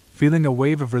car, feeling a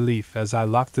wave of relief as I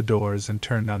locked the doors and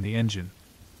turned on the engine.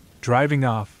 Driving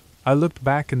off, I looked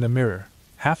back in the mirror,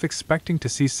 half expecting to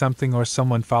see something or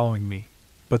someone following me,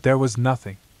 but there was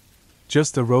nothing.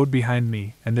 Just the road behind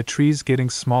me and the trees getting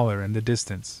smaller in the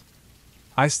distance.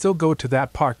 I still go to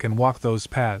that park and walk those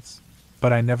paths,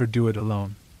 but I never do it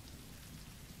alone.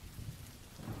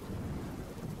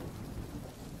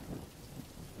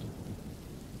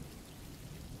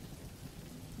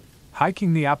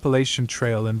 Hiking the Appalachian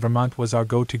Trail in Vermont was our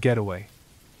go-to getaway.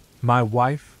 My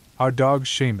wife, our dog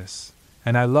Seamus,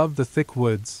 and I loved the thick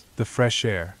woods, the fresh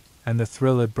air, and the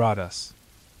thrill it brought us.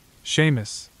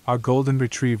 Seamus, our golden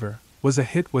retriever, was a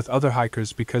hit with other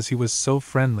hikers because he was so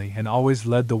friendly and always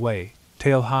led the way,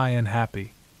 tail high and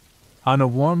happy. On a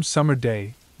warm summer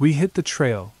day, we hit the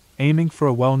trail, aiming for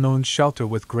a well-known shelter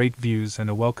with great views and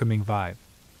a welcoming vibe.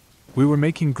 We were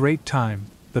making great time,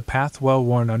 the path well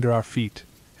worn under our feet,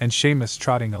 and Seamus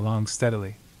trotting along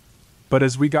steadily. But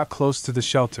as we got close to the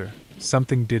shelter,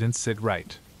 something didn't sit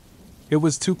right. It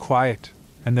was too quiet,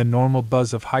 and the normal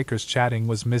buzz of hikers chatting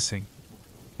was missing.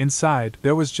 Inside,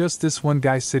 there was just this one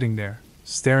guy sitting there,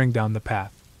 staring down the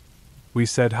path. We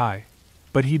said hi,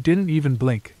 but he didn't even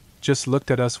blink, just looked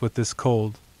at us with this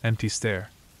cold, empty stare.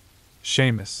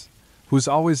 Seamus, who's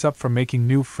always up for making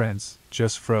new friends,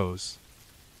 just froze.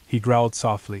 He growled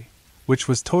softly, which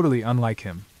was totally unlike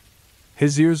him.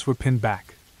 His ears were pinned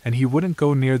back, and he wouldn't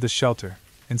go near the shelter,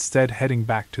 instead heading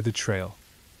back to the trail.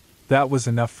 That was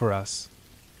enough for us.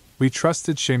 We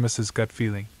trusted Seamus's gut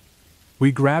feeling.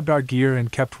 We grabbed our gear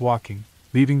and kept walking,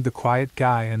 leaving the quiet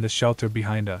guy and the shelter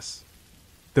behind us.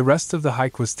 The rest of the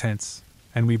hike was tense,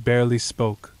 and we barely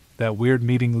spoke, that weird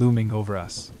meeting looming over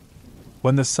us.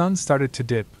 When the sun started to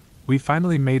dip, we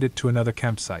finally made it to another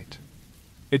campsite.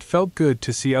 It felt good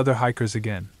to see other hikers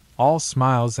again, all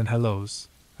smiles and hellos,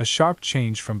 a sharp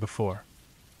change from before.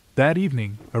 That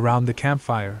evening, around the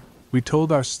campfire, we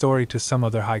told our story to some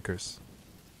other hikers.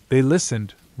 They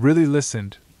listened, really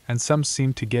listened, and some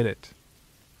seemed to get it.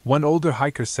 One older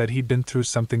hiker said he'd been through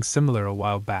something similar a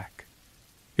while back.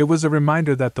 It was a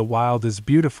reminder that the wild is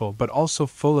beautiful but also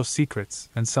full of secrets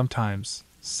and sometimes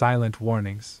silent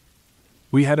warnings.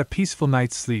 We had a peaceful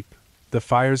night's sleep, the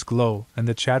fire's glow and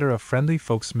the chatter of friendly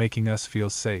folks making us feel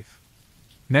safe.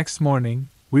 Next morning,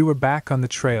 we were back on the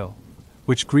trail,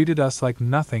 which greeted us like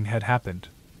nothing had happened.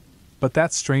 But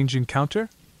that strange encounter?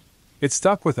 It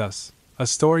stuck with us, a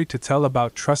story to tell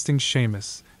about trusting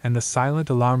Seamus and the silent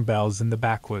alarm bells in the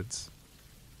backwoods.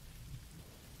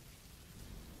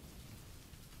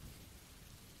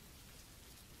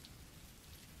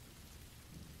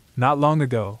 Not long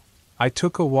ago, I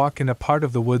took a walk in a part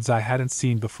of the woods I hadn't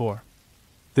seen before.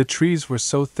 The trees were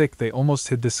so thick they almost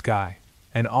hid the sky,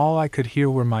 and all I could hear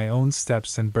were my own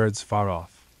steps and birds far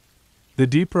off. The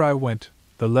deeper I went,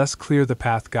 the less clear the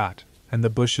path got, and the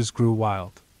bushes grew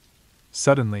wild.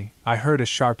 Suddenly, I heard a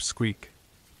sharp squeak.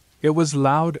 It was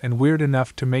loud and weird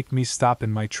enough to make me stop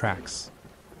in my tracks.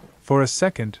 For a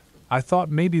second, I thought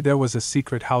maybe there was a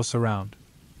secret house around.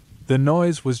 The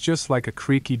noise was just like a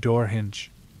creaky door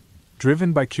hinge.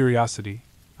 Driven by curiosity,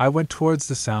 I went towards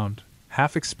the sound,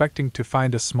 half expecting to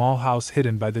find a small house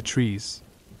hidden by the trees.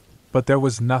 But there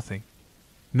was nothing.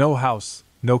 No house,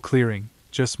 no clearing,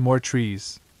 just more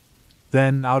trees.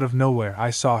 Then, out of nowhere, I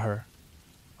saw her.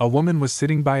 A woman was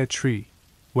sitting by a tree,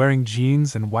 wearing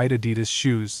jeans and white Adidas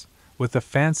shoes, with a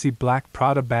fancy black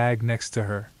Prada bag next to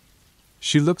her.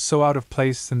 She looked so out of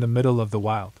place in the middle of the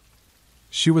wild.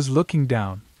 She was looking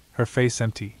down, her face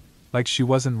empty, like she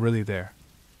wasn't really there.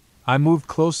 I moved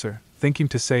closer, thinking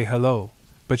to say hello,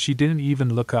 but she didn't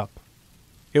even look up.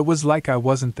 It was like I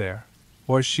wasn't there,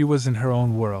 or she was in her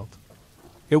own world.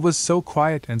 It was so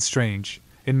quiet and strange,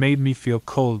 it made me feel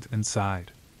cold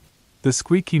inside. The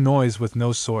squeaky noise with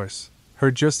no source,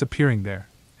 her just appearing there,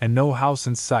 and no house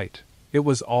in sight, it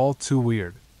was all too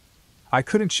weird. I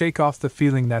couldn't shake off the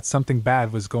feeling that something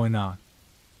bad was going on.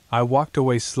 I walked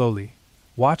away slowly,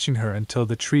 watching her until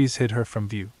the trees hid her from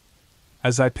view.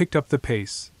 As I picked up the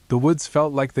pace, the woods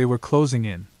felt like they were closing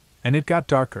in, and it got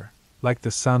darker, like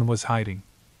the sun was hiding.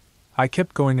 I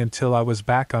kept going until I was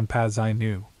back on paths I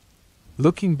knew.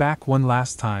 Looking back one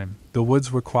last time, the woods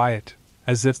were quiet,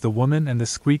 as if the woman and the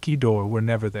squeaky door were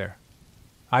never there.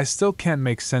 I still can't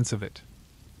make sense of it.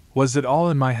 Was it all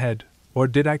in my head, or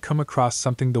did I come across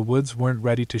something the woods weren't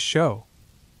ready to show?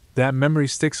 That memory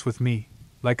sticks with me,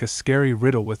 like a scary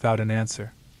riddle without an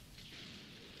answer.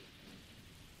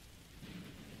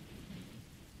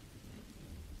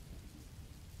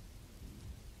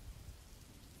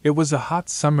 It was a hot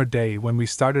summer day when we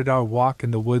started our walk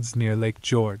in the woods near Lake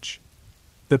George.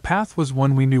 The path was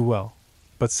one we knew well,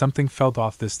 but something felt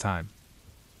off this time.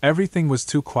 Everything was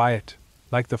too quiet,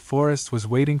 like the forest was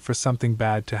waiting for something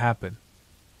bad to happen.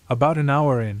 About an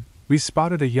hour in, we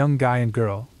spotted a young guy and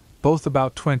girl, both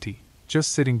about 20,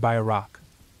 just sitting by a rock.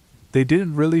 They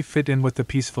didn't really fit in with the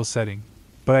peaceful setting,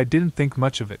 but I didn't think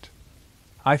much of it.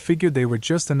 I figured they were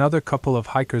just another couple of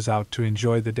hikers out to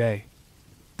enjoy the day.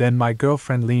 Then my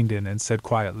girlfriend leaned in and said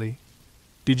quietly,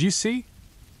 "Did you see?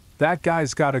 That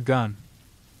guy's got a gun."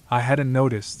 I hadn't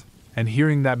noticed, and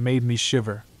hearing that made me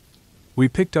shiver. We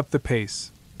picked up the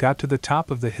pace, got to the top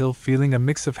of the hill feeling a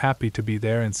mix of happy to be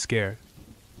there and scared.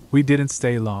 We didn't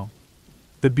stay long.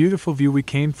 The beautiful view we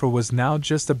came for was now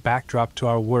just a backdrop to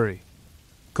our worry.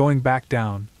 Going back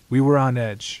down, we were on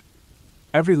edge.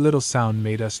 Every little sound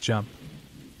made us jump.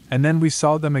 And then we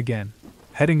saw them again,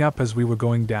 heading up as we were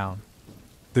going down.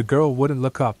 The girl wouldn't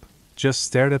look up, just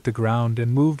stared at the ground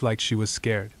and moved like she was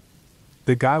scared.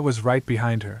 The guy was right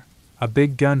behind her, a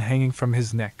big gun hanging from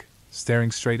his neck,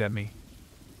 staring straight at me.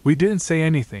 We didn't say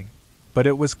anything, but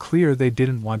it was clear they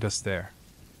didn't want us there.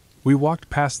 We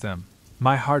walked past them,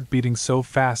 my heart beating so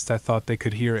fast I thought they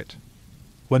could hear it.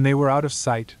 When they were out of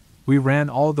sight, we ran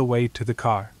all the way to the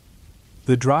car.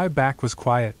 The drive back was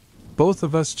quiet, both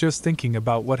of us just thinking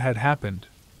about what had happened,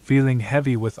 feeling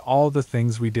heavy with all the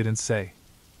things we didn't say.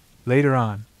 Later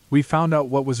on, we found out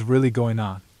what was really going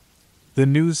on. The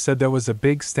news said there was a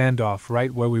big standoff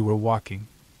right where we were walking.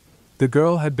 The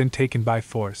girl had been taken by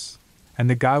force, and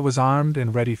the guy was armed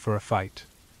and ready for a fight.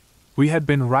 We had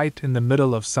been right in the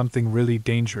middle of something really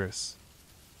dangerous.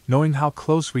 Knowing how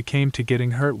close we came to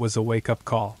getting hurt was a wake-up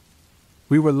call.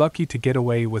 We were lucky to get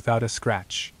away without a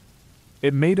scratch.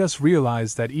 It made us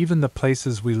realize that even the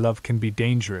places we love can be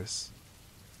dangerous.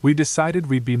 We decided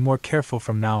we'd be more careful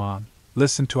from now on,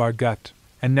 listen to our gut,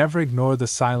 and never ignore the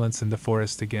silence in the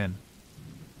forest again.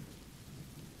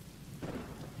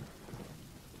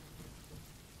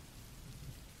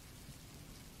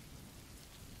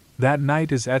 That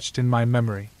night is etched in my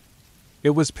memory.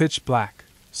 It was pitch black,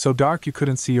 so dark you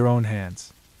couldn't see your own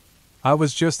hands. I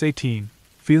was just 18,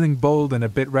 feeling bold and a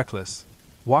bit reckless,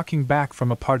 walking back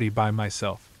from a party by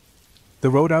myself. The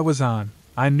road I was on,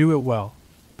 I knew it well,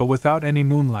 but without any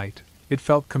moonlight, it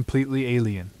felt completely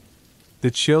alien. The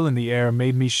chill in the air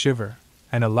made me shiver,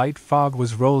 and a light fog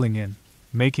was rolling in,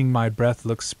 making my breath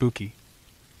look spooky.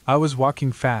 I was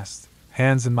walking fast,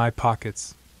 hands in my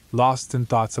pockets, lost in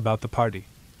thoughts about the party.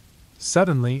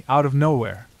 Suddenly, out of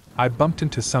nowhere, I bumped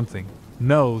into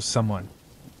someone.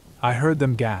 I heard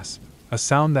them gasp, a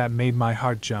sound that made my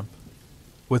heart jump.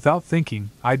 Without thinking,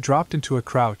 I dropped into a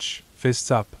crouch, fists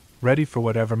up, ready for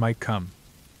whatever might come.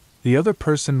 The other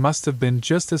person must have been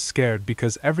just as scared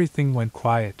because everything went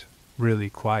quiet,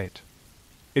 really quiet.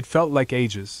 It felt like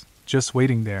ages, just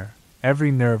waiting there,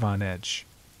 every nerve on edge.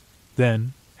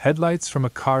 Then, headlights from a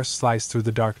car sliced through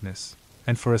the darkness,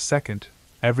 and for a second,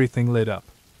 everything lit up.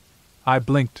 I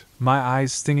blinked, my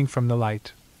eyes stinging from the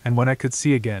light, and when I could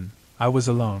see again, I was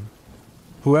alone.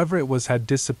 Whoever it was had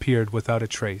disappeared without a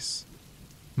trace.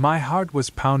 My heart was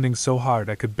pounding so hard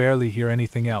I could barely hear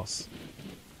anything else.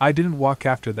 I didn't walk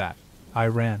after that, I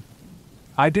ran.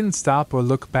 I didn't stop or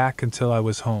look back until I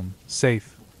was home,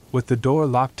 safe, with the door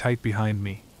locked tight behind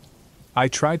me. I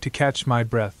tried to catch my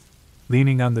breath,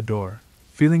 leaning on the door,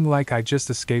 feeling like I just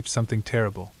escaped something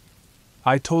terrible.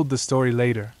 I told the story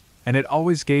later, and it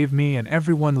always gave me and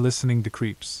everyone listening the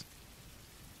creeps.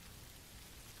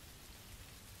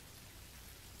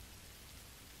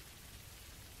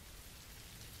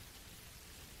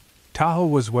 Tahoe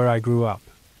was where I grew up,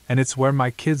 and it's where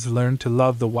my kids learned to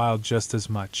love the wild just as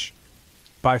much.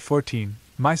 By 14,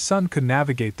 my son could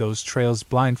navigate those trails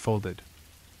blindfolded.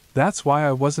 That's why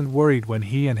I wasn't worried when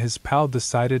he and his pal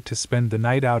decided to spend the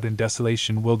night out in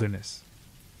Desolation Wilderness.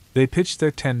 They pitched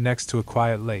their tent next to a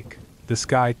quiet lake, the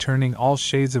sky turning all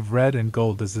shades of red and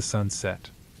gold as the sun set.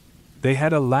 They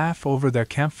had a laugh over their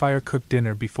campfire-cooked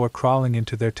dinner before crawling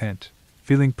into their tent,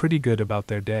 feeling pretty good about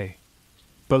their day.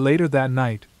 But later that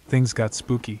night, things got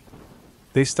spooky.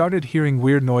 They started hearing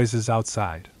weird noises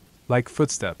outside, like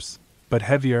footsteps, but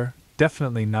heavier,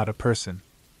 definitely not a person.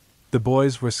 The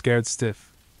boys were scared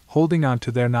stiff, holding on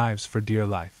to their knives for dear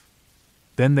life.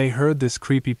 Then they heard this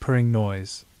creepy purring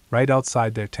noise, right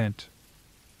outside their tent.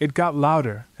 It got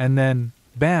louder, and then,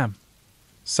 bam!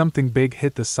 Something big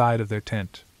hit the side of their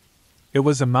tent. It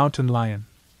was a mountain lion,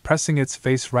 pressing its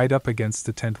face right up against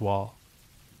the tent wall.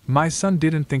 My son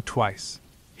didn't think twice.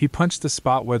 He punched the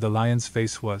spot where the lion's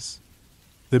face was.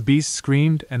 The beast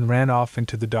screamed and ran off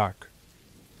into the dark.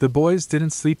 The boys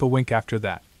didn't sleep a wink after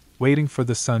that, waiting for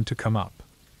the sun to come up.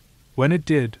 When it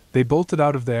did, they bolted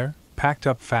out of there, packed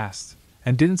up fast,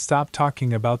 and didn't stop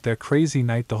talking about their crazy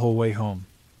night the whole way home.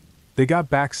 They got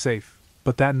back safe,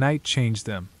 but that night changed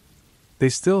them. They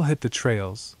still hit the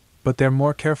trails, but they're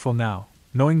more careful now,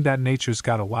 knowing that nature's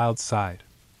got a wild side.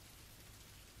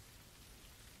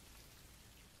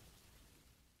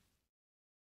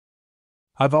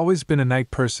 I've always been a night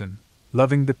person,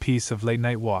 loving the peace of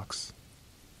late-night walks.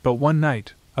 But one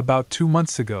night, about 2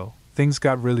 months ago, things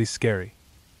got really scary.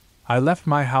 I left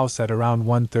my house at around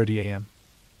 1:30 a.m.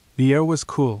 The air was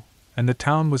cool, and the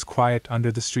town was quiet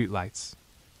under the streetlights.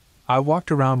 I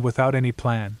walked around without any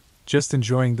plan, just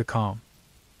enjoying the calm.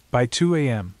 By 2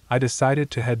 a.m., I decided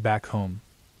to head back home.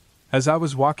 As I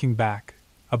was walking back,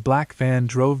 a black van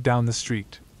drove down the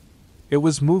street. It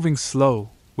was moving slow,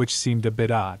 which seemed a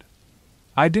bit odd.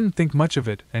 I didn't think much of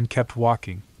it and kept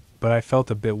walking, but I felt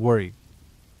a bit worried.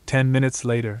 10 minutes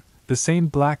later, the same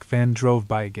black van drove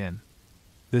by again.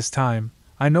 This time,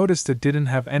 I noticed it didn't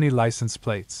have any license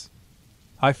plates.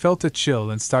 I felt a chill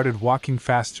and started walking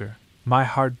faster, my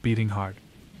heart beating hard.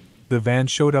 The van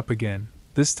showed up again,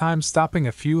 this time stopping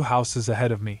a few houses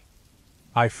ahead of me.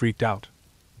 I freaked out.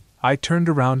 I turned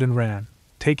around and ran,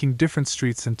 taking different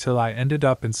streets until I ended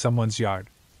up in someone's yard.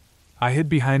 I hid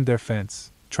behind their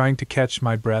fence, trying to catch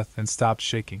my breath and stopped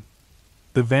shaking.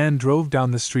 The van drove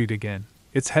down the street again,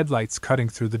 its headlights cutting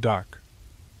through the dark.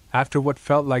 After what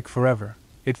felt like forever,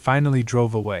 it finally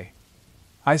drove away.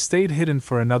 I stayed hidden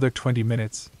for another 20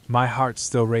 minutes, my heart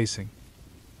still racing.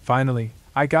 Finally,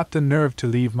 I got the nerve to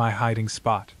leave my hiding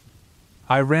spot.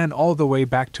 I ran all the way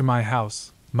back to my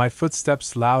house, my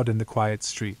footsteps loud in the quiet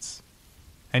streets.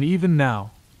 And even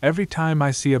now, every time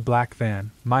I see a black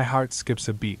van, my heart skips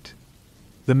a beat.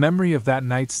 The memory of that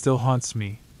night still haunts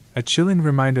me, a chilling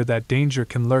reminder that danger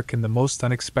can lurk in the most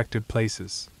unexpected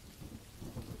places.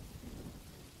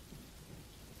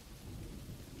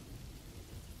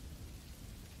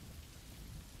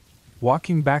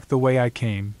 Walking back the way I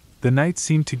came, the night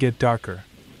seemed to get darker,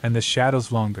 and the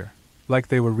shadows longer, like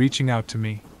they were reaching out to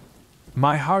me.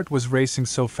 My heart was racing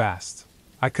so fast,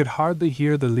 I could hardly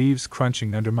hear the leaves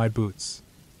crunching under my boots.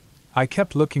 I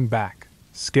kept looking back,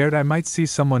 scared I might see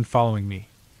someone following me,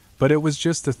 but it was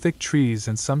just the thick trees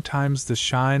and sometimes the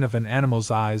shine of an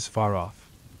animal's eyes far off.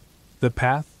 The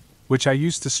path, which I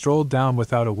used to stroll down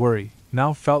without a worry,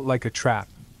 now felt like a trap,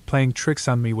 playing tricks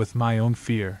on me with my own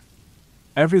fear.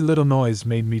 Every little noise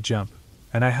made me jump,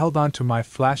 and I held on to my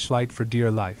flashlight for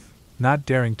dear life, not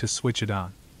daring to switch it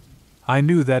on. I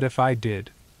knew that if I did,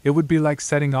 it would be like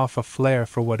setting off a flare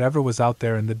for whatever was out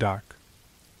there in the dark.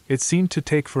 It seemed to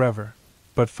take forever,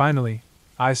 but finally,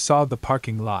 I saw the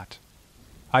parking lot.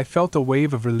 I felt a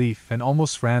wave of relief and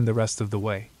almost ran the rest of the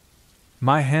way.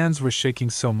 My hands were shaking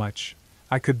so much,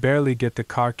 I could barely get the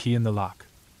car key in the lock.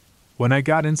 When I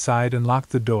got inside and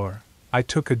locked the door, I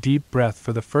took a deep breath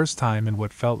for the first time in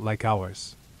what felt like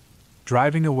hours.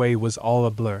 Driving away was all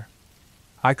a blur.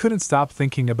 I couldn't stop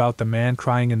thinking about the man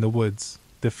crying in the woods,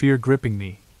 the fear gripping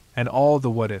me, and all the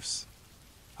what-ifs.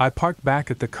 I parked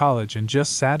back at the college and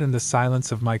just sat in the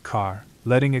silence of my car,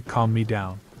 letting it calm me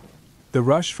down. The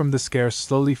rush from the scare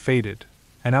slowly faded,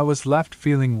 and I was left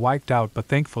feeling wiped out but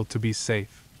thankful to be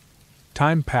safe.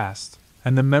 Time passed,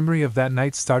 and the memory of that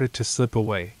night started to slip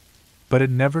away, but it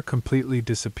never completely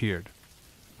disappeared.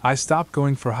 I stopped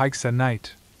going for hikes at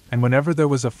night, and whenever there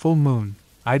was a full moon,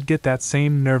 I'd get that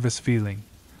same nervous feeling,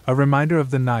 a reminder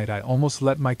of the night I almost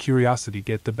let my curiosity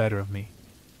get the better of me.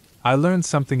 I learned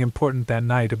something important that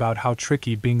night about how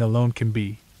tricky being alone can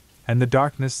be, and the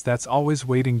darkness that's always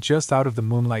waiting just out of the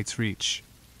moonlight's reach.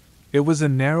 It was a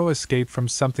narrow escape from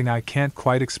something I can't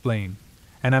quite explain,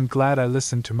 and I'm glad I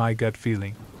listened to my gut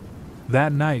feeling.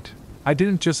 That night, I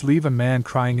didn't just leave a man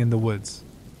crying in the woods.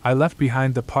 I left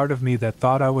behind the part of me that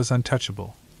thought I was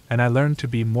untouchable, and I learned to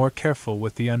be more careful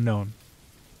with the unknown.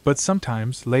 But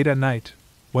sometimes, late at night,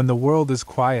 when the world is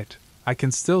quiet, I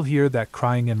can still hear that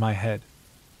crying in my head.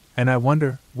 And I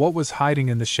wonder what was hiding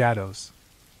in the shadows.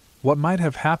 What might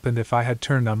have happened if I had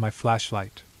turned on my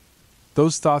flashlight?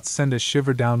 Those thoughts send a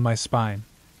shiver down my spine,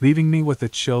 leaving me with a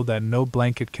chill that no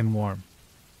blanket can warm.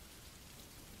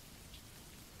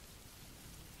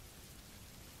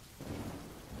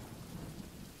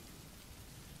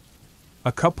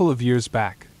 A couple of years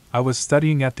back, I was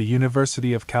studying at the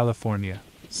University of California,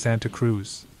 Santa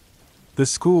Cruz. The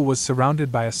school was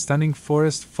surrounded by a stunning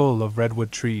forest full of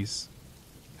redwood trees.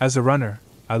 As a runner,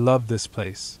 I loved this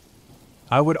place.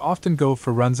 I would often go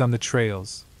for runs on the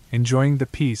trails, enjoying the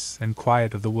peace and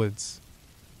quiet of the woods.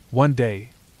 One day,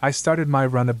 I started my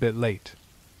run a bit late.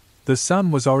 The sun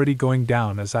was already going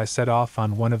down as I set off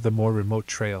on one of the more remote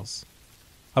trails.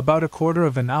 About a quarter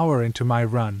of an hour into my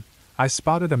run, I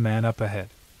spotted a man up ahead.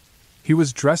 He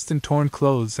was dressed in torn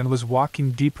clothes and was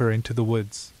walking deeper into the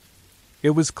woods.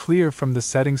 It was clear from the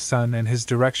setting sun and his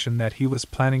direction that he was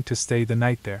planning to stay the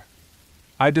night there.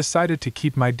 I decided to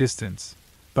keep my distance,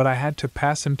 but I had to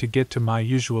pass him to get to my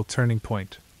usual turning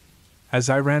point. As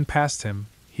I ran past him,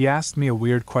 he asked me a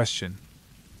weird question.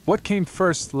 "What came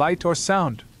first, light or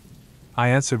sound?" I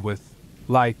answered with,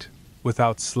 "Light,"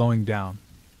 without slowing down.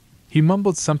 He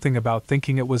mumbled something about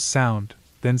thinking it was sound,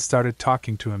 then started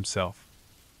talking to himself.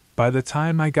 By the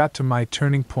time I got to my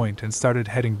turning point and started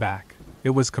heading back,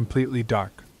 it was completely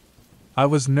dark. I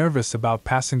was nervous about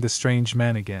passing the strange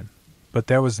man again, but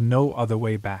there was no other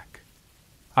way back.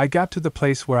 I got to the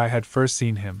place where I had first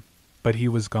seen him, but he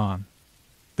was gone.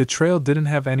 The trail didn't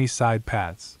have any side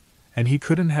paths, and he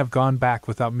couldn't have gone back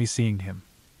without me seeing him.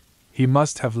 He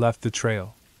must have left the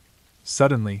trail.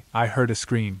 Suddenly, I heard a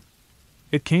scream.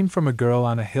 It came from a girl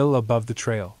on a hill above the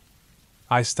trail.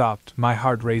 I stopped, my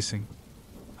heart racing.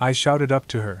 I shouted up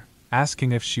to her,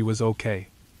 asking if she was okay.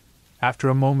 After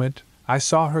a moment, I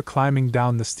saw her climbing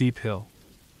down the steep hill.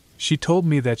 She told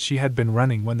me that she had been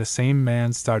running when the same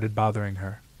man started bothering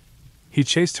her. He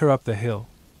chased her up the hill,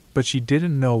 but she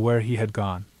didn't know where he had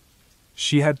gone.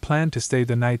 She had planned to stay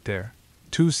the night there,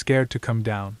 too scared to come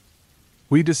down.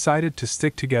 We decided to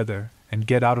stick together and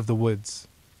get out of the woods.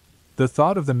 The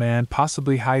thought of the man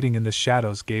possibly hiding in the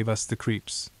shadows gave us the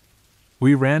creeps.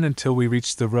 We ran until we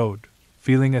reached the road,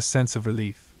 feeling a sense of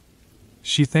relief.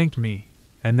 She thanked me,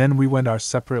 and then we went our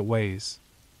separate ways.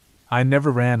 I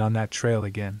never ran on that trail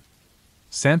again.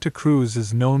 Santa Cruz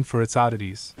is known for its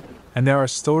oddities, and there are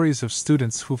stories of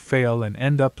students who fail and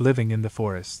end up living in the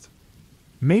forest.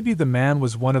 Maybe the man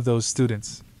was one of those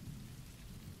students.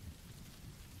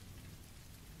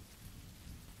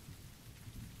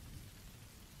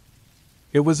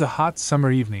 It was a hot summer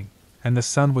evening, and the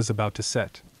sun was about to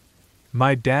set.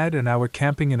 My dad and I were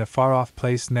camping in a far-off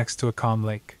place next to a calm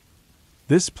lake.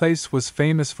 This place was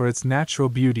famous for its natural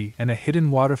beauty and a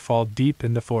hidden waterfall deep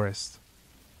in the forest.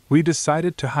 We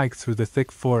decided to hike through the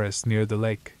thick forest near the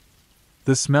lake.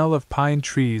 The smell of pine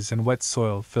trees and wet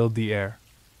soil filled the air.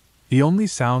 The only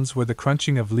sounds were the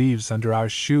crunching of leaves under our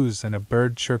shoes and a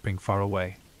bird chirping far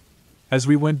away. As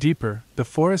we went deeper, the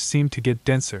forest seemed to get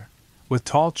denser, with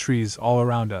tall trees all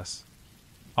around us.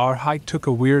 Our hike took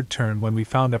a weird turn when we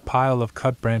found a pile of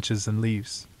cut branches and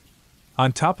leaves.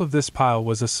 On top of this pile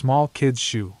was a small kid's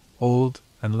shoe, old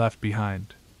and left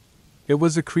behind. It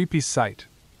was a creepy sight,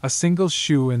 a single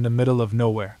shoe in the middle of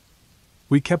nowhere.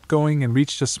 We kept going and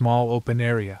reached a small open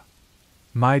area.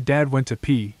 My dad went to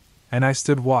pee, and I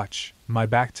stood watch, my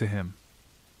back to him.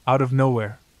 Out of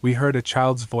nowhere, we heard a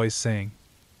child's voice saying,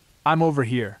 "I'm over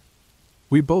here."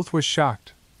 We both were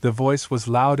shocked. The voice was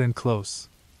loud and close,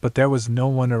 but there was no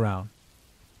one around.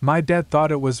 My dad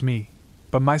thought it was me,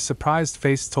 but my surprised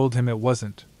face told him it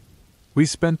wasn't. We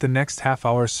spent the next half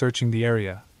hour searching the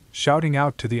area, shouting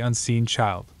out to the unseen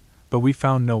child, but we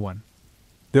found no one.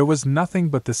 There was nothing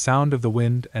but the sound of the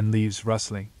wind and leaves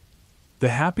rustling. The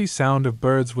happy sound of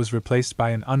birds was replaced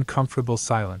by an uncomfortable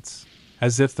silence,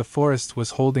 as if the forest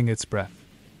was holding its breath.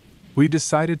 We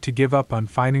decided to give up on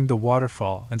finding the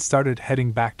waterfall and started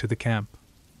heading back to the camp.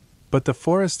 But the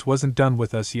forest wasn't done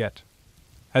with us yet.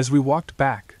 As we walked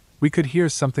back, we could hear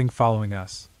something following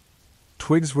us.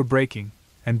 Twigs were breaking,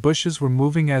 and bushes were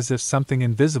moving as if something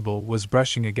invisible was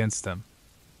brushing against them.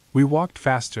 We walked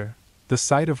faster. The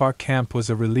sight of our camp was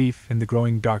a relief in the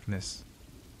growing darkness.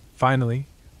 Finally,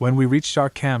 when we reached our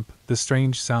camp, the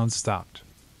strange sounds stopped.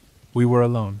 We were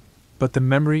alone, but the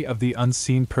memory of the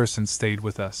unseen person stayed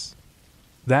with us.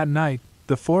 That night,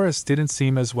 the forest didn't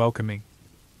seem as welcoming.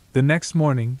 The next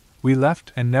morning, we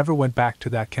left and never went back to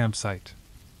that campsite.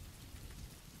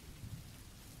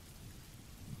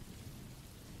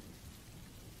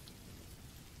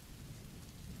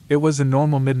 It was a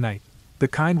normal midnight, the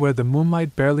kind where the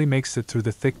moonlight barely makes it through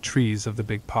the thick trees of the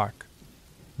big park.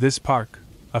 This park,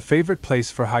 a favorite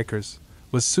place for hikers,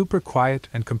 was super quiet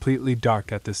and completely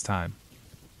dark at this time.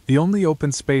 The only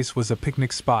open space was a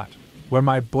picnic spot, where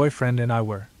my boyfriend and I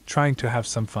were, trying to have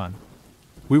some fun.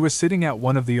 We were sitting at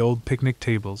one of the old picnic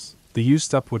tables, the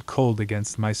used-up wood cold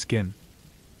against my skin.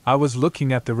 I was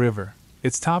looking at the river,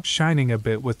 its top shining a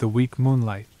bit with the weak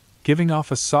moonlight, giving off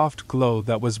a soft glow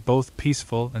that was both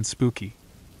peaceful and spooky.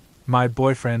 My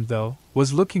boyfriend, though,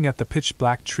 was looking at the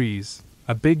pitch-black trees,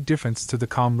 a big difference to the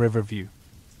calm river view.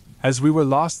 As we were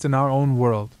lost in our own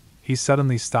world, he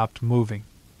suddenly stopped moving.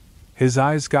 His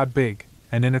eyes got big,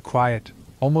 and in a quiet,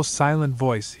 almost silent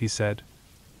voice he said,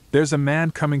 "There's a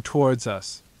man coming towards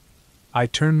us." I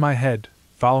turned my head,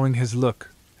 following his look,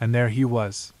 and there he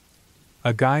was.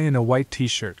 A guy in a white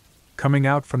t-shirt, coming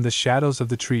out from the shadows of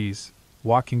the trees,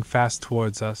 walking fast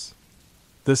towards us.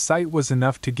 The sight was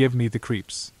enough to give me the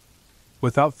creeps.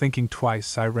 Without thinking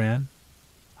twice, I ran.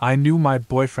 I knew my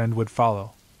boyfriend would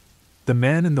follow. The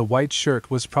man in the white shirt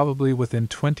was probably within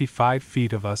 25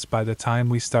 feet of us by the time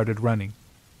we started running.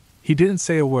 He didn't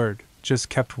say a word, just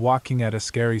kept walking at a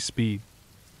scary speed.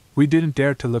 We didn't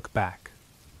dare to look back.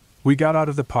 We got out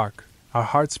of the park, our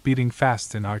hearts beating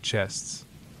fast in our chests.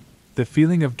 The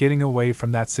feeling of getting away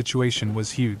from that situation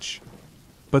was huge.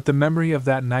 But the memory of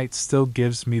that night still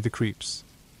gives me the creeps.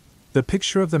 The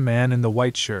picture of the man in the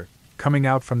white shirt, coming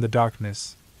out from the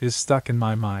darkness, is stuck in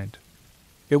my mind.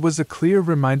 It was a clear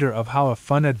reminder of how a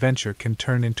fun adventure can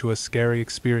turn into a scary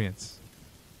experience.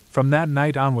 From that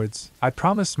night onwards, I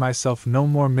promised myself no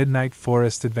more midnight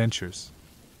forest adventures.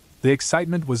 The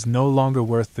excitement was no longer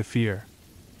worth the fear.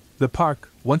 The park,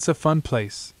 once a fun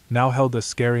place, now held a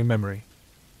scary memory.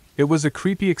 It was a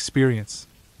creepy experience,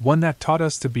 one that taught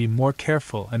us to be more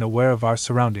careful and aware of our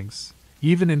surroundings,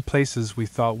 even in places we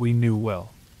thought we knew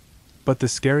well. But the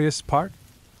scariest part?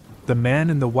 The man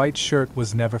in the white shirt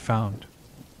was never found.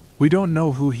 We don't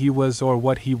know who he was or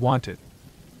what he wanted.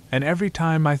 And every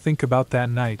time I think about that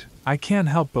night, I can't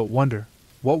help but wonder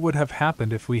what would have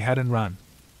happened if we hadn't run.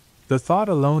 The thought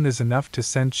alone is enough to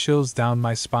send chills down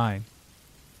my spine.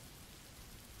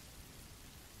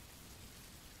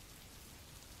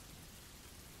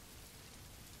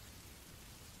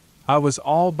 I was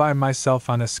all by myself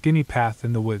on a skinny path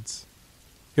in the woods.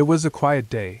 It was a quiet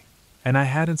day, and I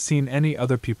hadn't seen any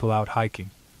other people out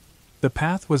hiking. The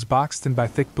path was boxed in by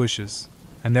thick bushes,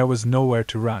 and there was nowhere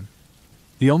to run.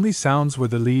 The only sounds were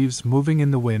the leaves moving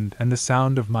in the wind and the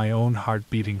sound of my own heart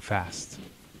beating fast.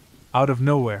 Out of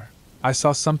nowhere, I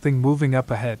saw something moving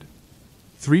up ahead.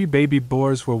 3 baby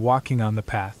boars were walking on the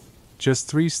path, just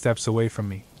 3 steps away from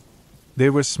me. They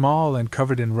were small and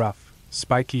covered in rough,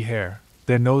 spiky hair,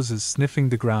 their noses sniffing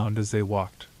the ground as they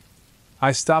walked.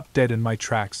 I stopped dead in my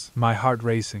tracks, my heart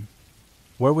racing.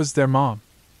 Where was their mom?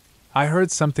 I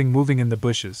heard something moving in the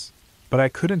bushes, but I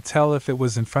couldn't tell if it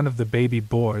was in front of the baby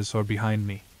boars or behind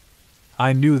me.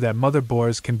 I knew that mother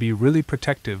boars can be really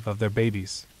protective of their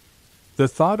babies. The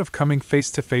thought of coming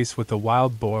face to face with a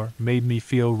wild boar made me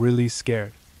feel really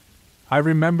scared. I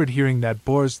remembered hearing that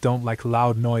boars don't like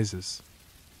loud noises.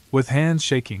 With hands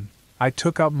shaking, I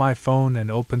took out my phone and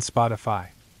opened Spotify.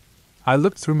 I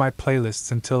looked through my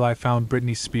playlists until I found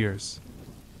Britney Spears.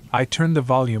 I turned the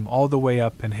volume all the way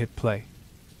up and hit play.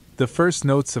 The first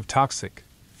notes of Toxic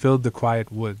filled the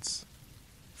quiet woods.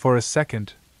 For a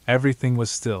second, everything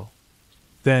was still.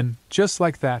 Then, just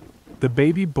like that, the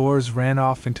baby boars ran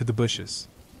off into the bushes.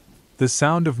 The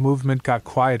sound of movement got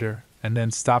quieter and then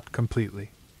stopped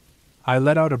completely. I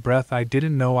let out a breath I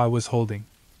didn't know I was holding.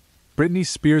 Britney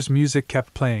Spears' music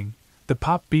kept playing, the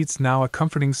pop beats now a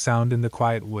comforting sound in the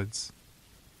quiet woods.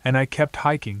 And I kept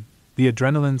hiking, the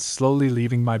adrenaline slowly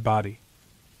leaving my body.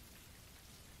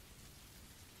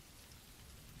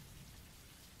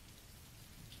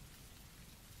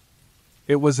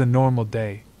 It was a normal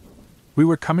day. We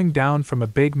were coming down from a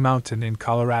big mountain in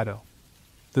Colorado.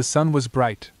 The sun was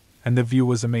bright, and the view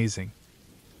was amazing.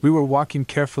 We were walking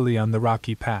carefully on the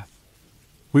rocky path.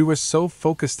 We were so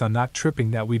focused on not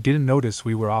tripping that we didn't notice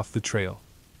we were off the trail.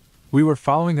 We were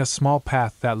following a small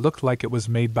path that looked like it was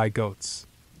made by goats.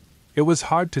 It was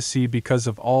hard to see because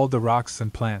of all the rocks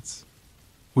and plants.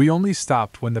 We only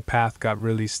stopped when the path got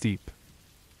really steep.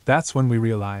 That's when we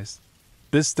realized,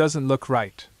 this doesn't look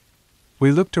right.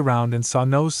 We looked around and saw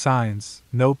no signs,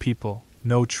 no people,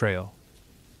 no trail.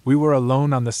 We were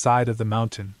alone on the side of the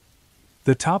mountain.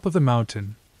 The top of the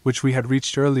mountain, which we had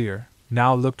reached earlier,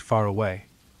 now looked far away.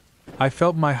 I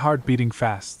felt my heart beating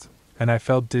fast, and I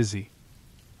felt dizzy.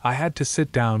 I had to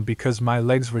sit down because my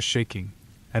legs were shaking,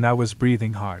 and I was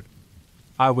breathing hard.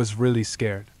 I was really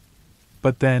scared.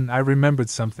 But then I remembered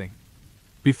something.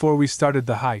 Before we started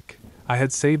the hike, I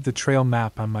had saved the trail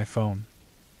map on my phone.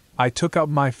 I took out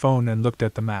my phone and looked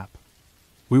at the map.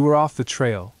 We were off the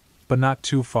trail, but not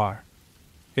too far.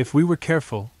 If we were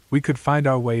careful, we could find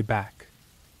our way back.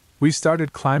 We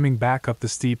started climbing back up the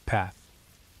steep path.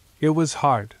 It was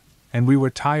hard, and we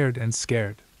were tired and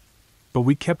scared. But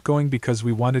we kept going because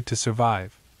we wanted to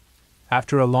survive.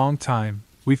 After a long time,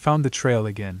 we found the trail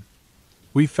again.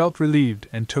 We felt relieved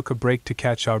and took a break to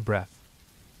catch our breath.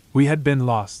 We had been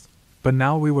lost, but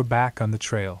now we were back on the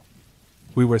trail.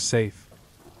 We were safe.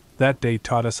 That day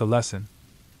taught us a lesson.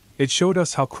 It showed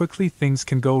us how quickly things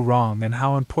can go wrong and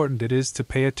how important it is to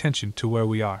pay attention to where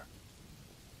we are.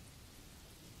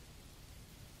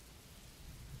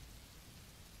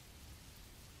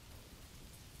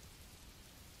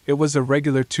 It was a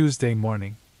regular Tuesday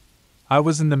morning. I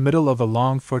was in the middle of a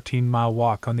long 14-mile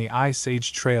walk on the Ice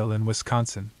Age Trail in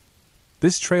Wisconsin.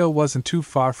 This trail wasn't too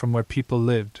far from where people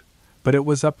lived, but it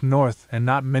was up north and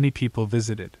not many people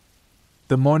visited.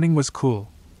 The morning was cool,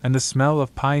 and the smell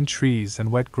of pine trees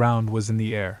and wet ground was in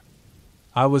the air.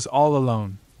 I was all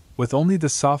alone, with only the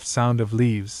soft sound of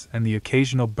leaves and the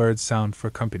occasional bird sound for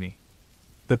company.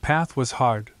 The path was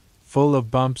hard, full of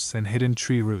bumps and hidden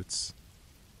tree roots.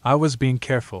 I was being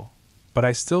careful, but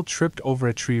I still tripped over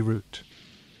a tree root.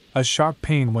 A sharp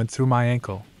pain went through my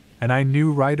ankle, and I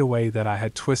knew right away that I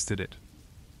had twisted it.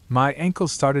 My ankle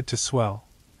started to swell,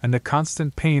 and the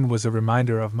constant pain was a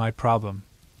reminder of my problem.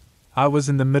 I was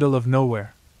in the middle of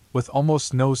nowhere, with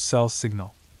almost no cell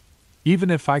signal.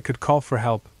 Even if I could call for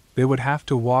help, they would have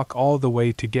to walk all the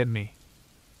way to get me.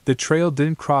 The trail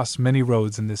didn't cross many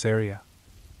roads in this area.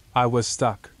 I was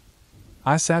stuck.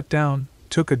 I sat down,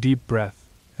 took a deep breath,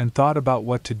 and thought about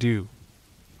what to do.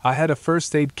 I had a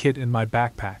first aid kit in my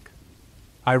backpack.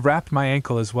 I wrapped my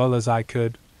ankle as well as I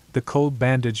could, the cold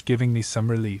bandage giving me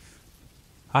some relief.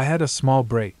 I had a small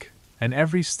break, and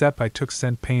every step I took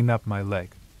sent pain up my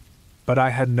leg. But I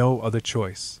had no other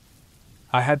choice.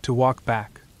 I had to walk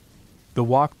back. The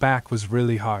walk back was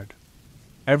really hard.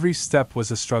 Every step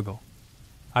was a struggle.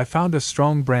 I found a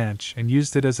strong branch and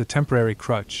used it as a temporary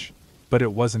crutch, but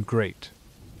it wasn't great.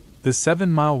 The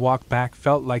 7-mile walk back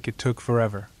felt like it took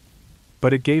forever.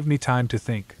 But it gave me time to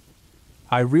think.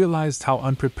 I realized how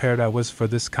unprepared I was for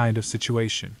this kind of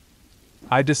situation.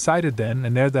 I decided then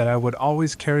and there that I would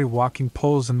always carry walking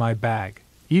poles in my bag,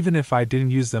 even if I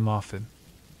didn't use them often.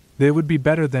 They would be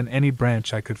better than any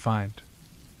branch I could find.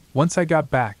 Once I got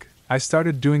back, I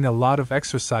started doing a lot of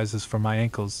exercises for my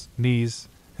ankles, knees,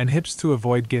 and hips to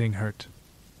avoid getting hurt.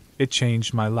 It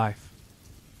changed my life.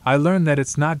 I learned that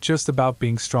it's not just about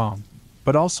being strong,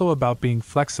 but also about being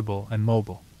flexible and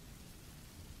mobile.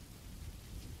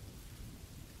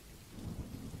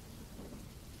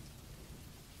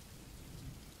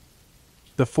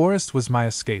 The forest was my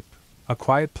escape, a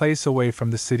quiet place away from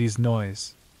the city's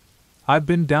noise. I've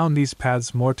been down these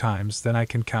paths more times than I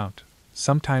can count,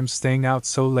 sometimes staying out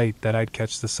so late that I'd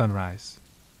catch the sunrise.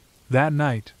 That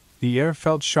night, the air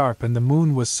felt sharp and the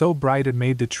moon was so bright it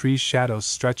made the trees' shadows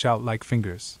stretch out like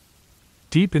fingers.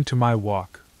 Deep into my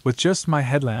walk, with just my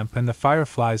headlamp and the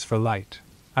fireflies for light,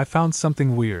 I found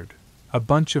something weird, a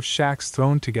bunch of shacks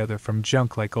thrown together from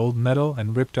junk like old metal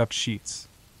and ripped up sheets.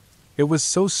 It was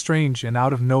so strange and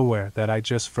out of nowhere that I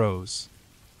just froze.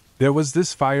 There was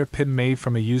this fire pit made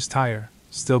from a used tire,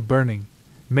 still burning,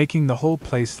 making the whole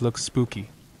place look spooky.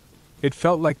 It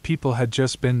felt like people had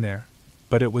just been there,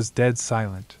 but it was dead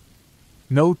silent.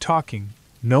 No talking,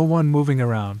 no one moving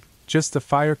around, just the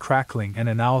fire crackling and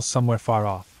an owl somewhere far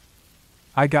off.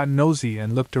 I got nosy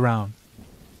and looked around.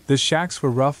 The shacks were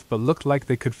rough but looked like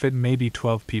they could fit maybe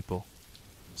 12 people.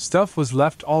 Stuff was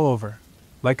left all over,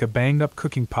 like a banged-up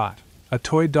cooking pot, a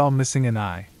toy doll missing an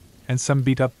eye, and some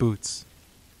beat-up boots.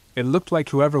 It looked like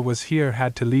whoever was here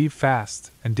had to leave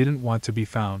fast and didn't want to be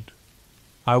found.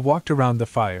 I walked around the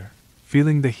fire,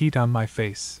 feeling the heat on my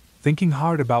face, thinking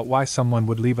hard about why someone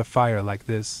would leave a fire like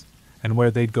this, and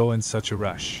where they'd go in such a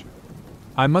rush.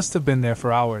 I must have been there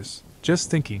for hours,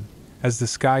 just thinking, as the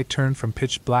sky turned from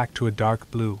pitch black to a dark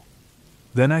blue.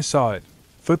 Then I saw it,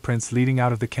 footprints leading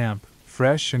out of the camp,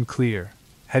 fresh and clear,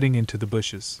 heading into the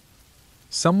bushes.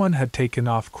 Someone had taken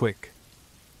off quick.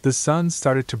 The sun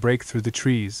started to break through the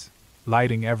trees,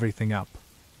 lighting everything up.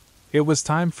 It was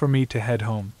time for me to head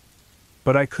home.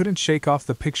 But I couldn't shake off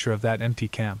the picture of that empty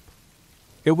camp.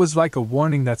 It was like a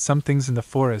warning that some things in the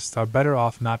forest are better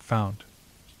off not found.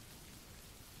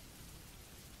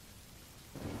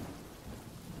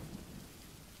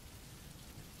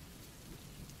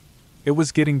 It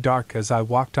was getting dark as I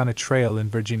walked on a trail in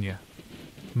Virginia.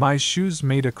 My shoes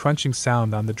made a crunching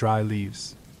sound on the dry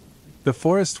leaves. The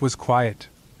forest was quiet,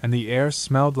 and the air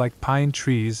smelled like pine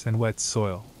trees and wet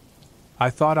soil. I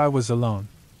thought I was alone.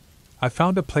 I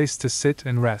found a place to sit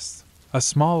and rest, a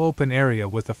small open area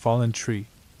with a fallen tree.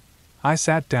 I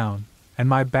sat down, and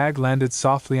my bag landed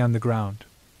softly on the ground.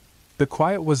 The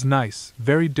quiet was nice,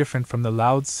 very different from the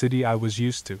loud city I was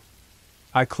used to.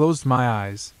 I closed my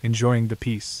eyes, enjoying the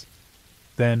peace.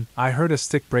 Then, I heard a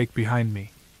stick break behind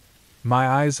me. My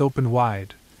eyes opened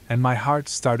wide, and my heart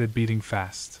started beating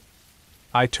fast.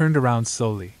 I turned around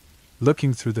slowly,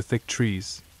 looking through the thick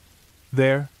trees.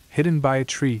 There, hidden by a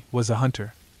tree, was a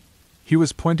hunter. He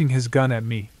was pointing his gun at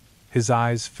me, his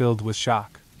eyes filled with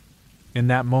shock. In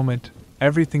that moment,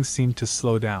 everything seemed to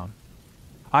slow down.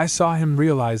 I saw him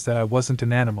realize that I wasn't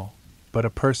an animal, but a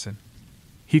person.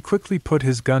 He quickly put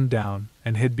his gun down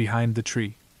and hid behind the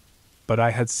tree. But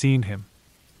I had seen him.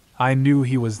 I knew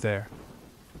he was there.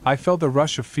 I felt a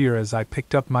rush of fear as I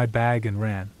picked up my bag and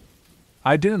ran.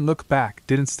 I didn't look back,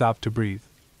 didn't stop to breathe.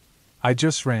 I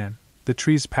just ran, the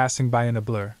trees passing by in a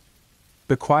blur.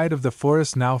 The quiet of the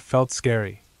forest now felt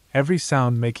scary, every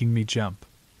sound making me jump.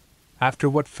 After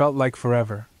what felt like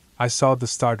forever, I saw the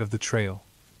start of the trail.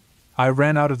 I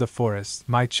ran out of the forest,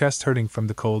 my chest hurting from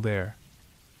the cold air.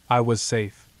 I was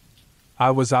safe. I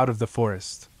was out of the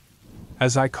forest.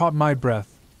 As I caught my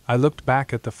breath, I looked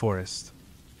back at the forest.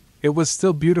 It was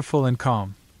still beautiful and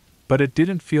calm, but it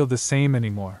didn't feel the same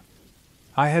anymore.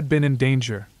 I had been in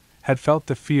danger, had felt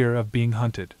the fear of being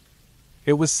hunted.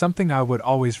 It was something I would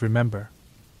always remember,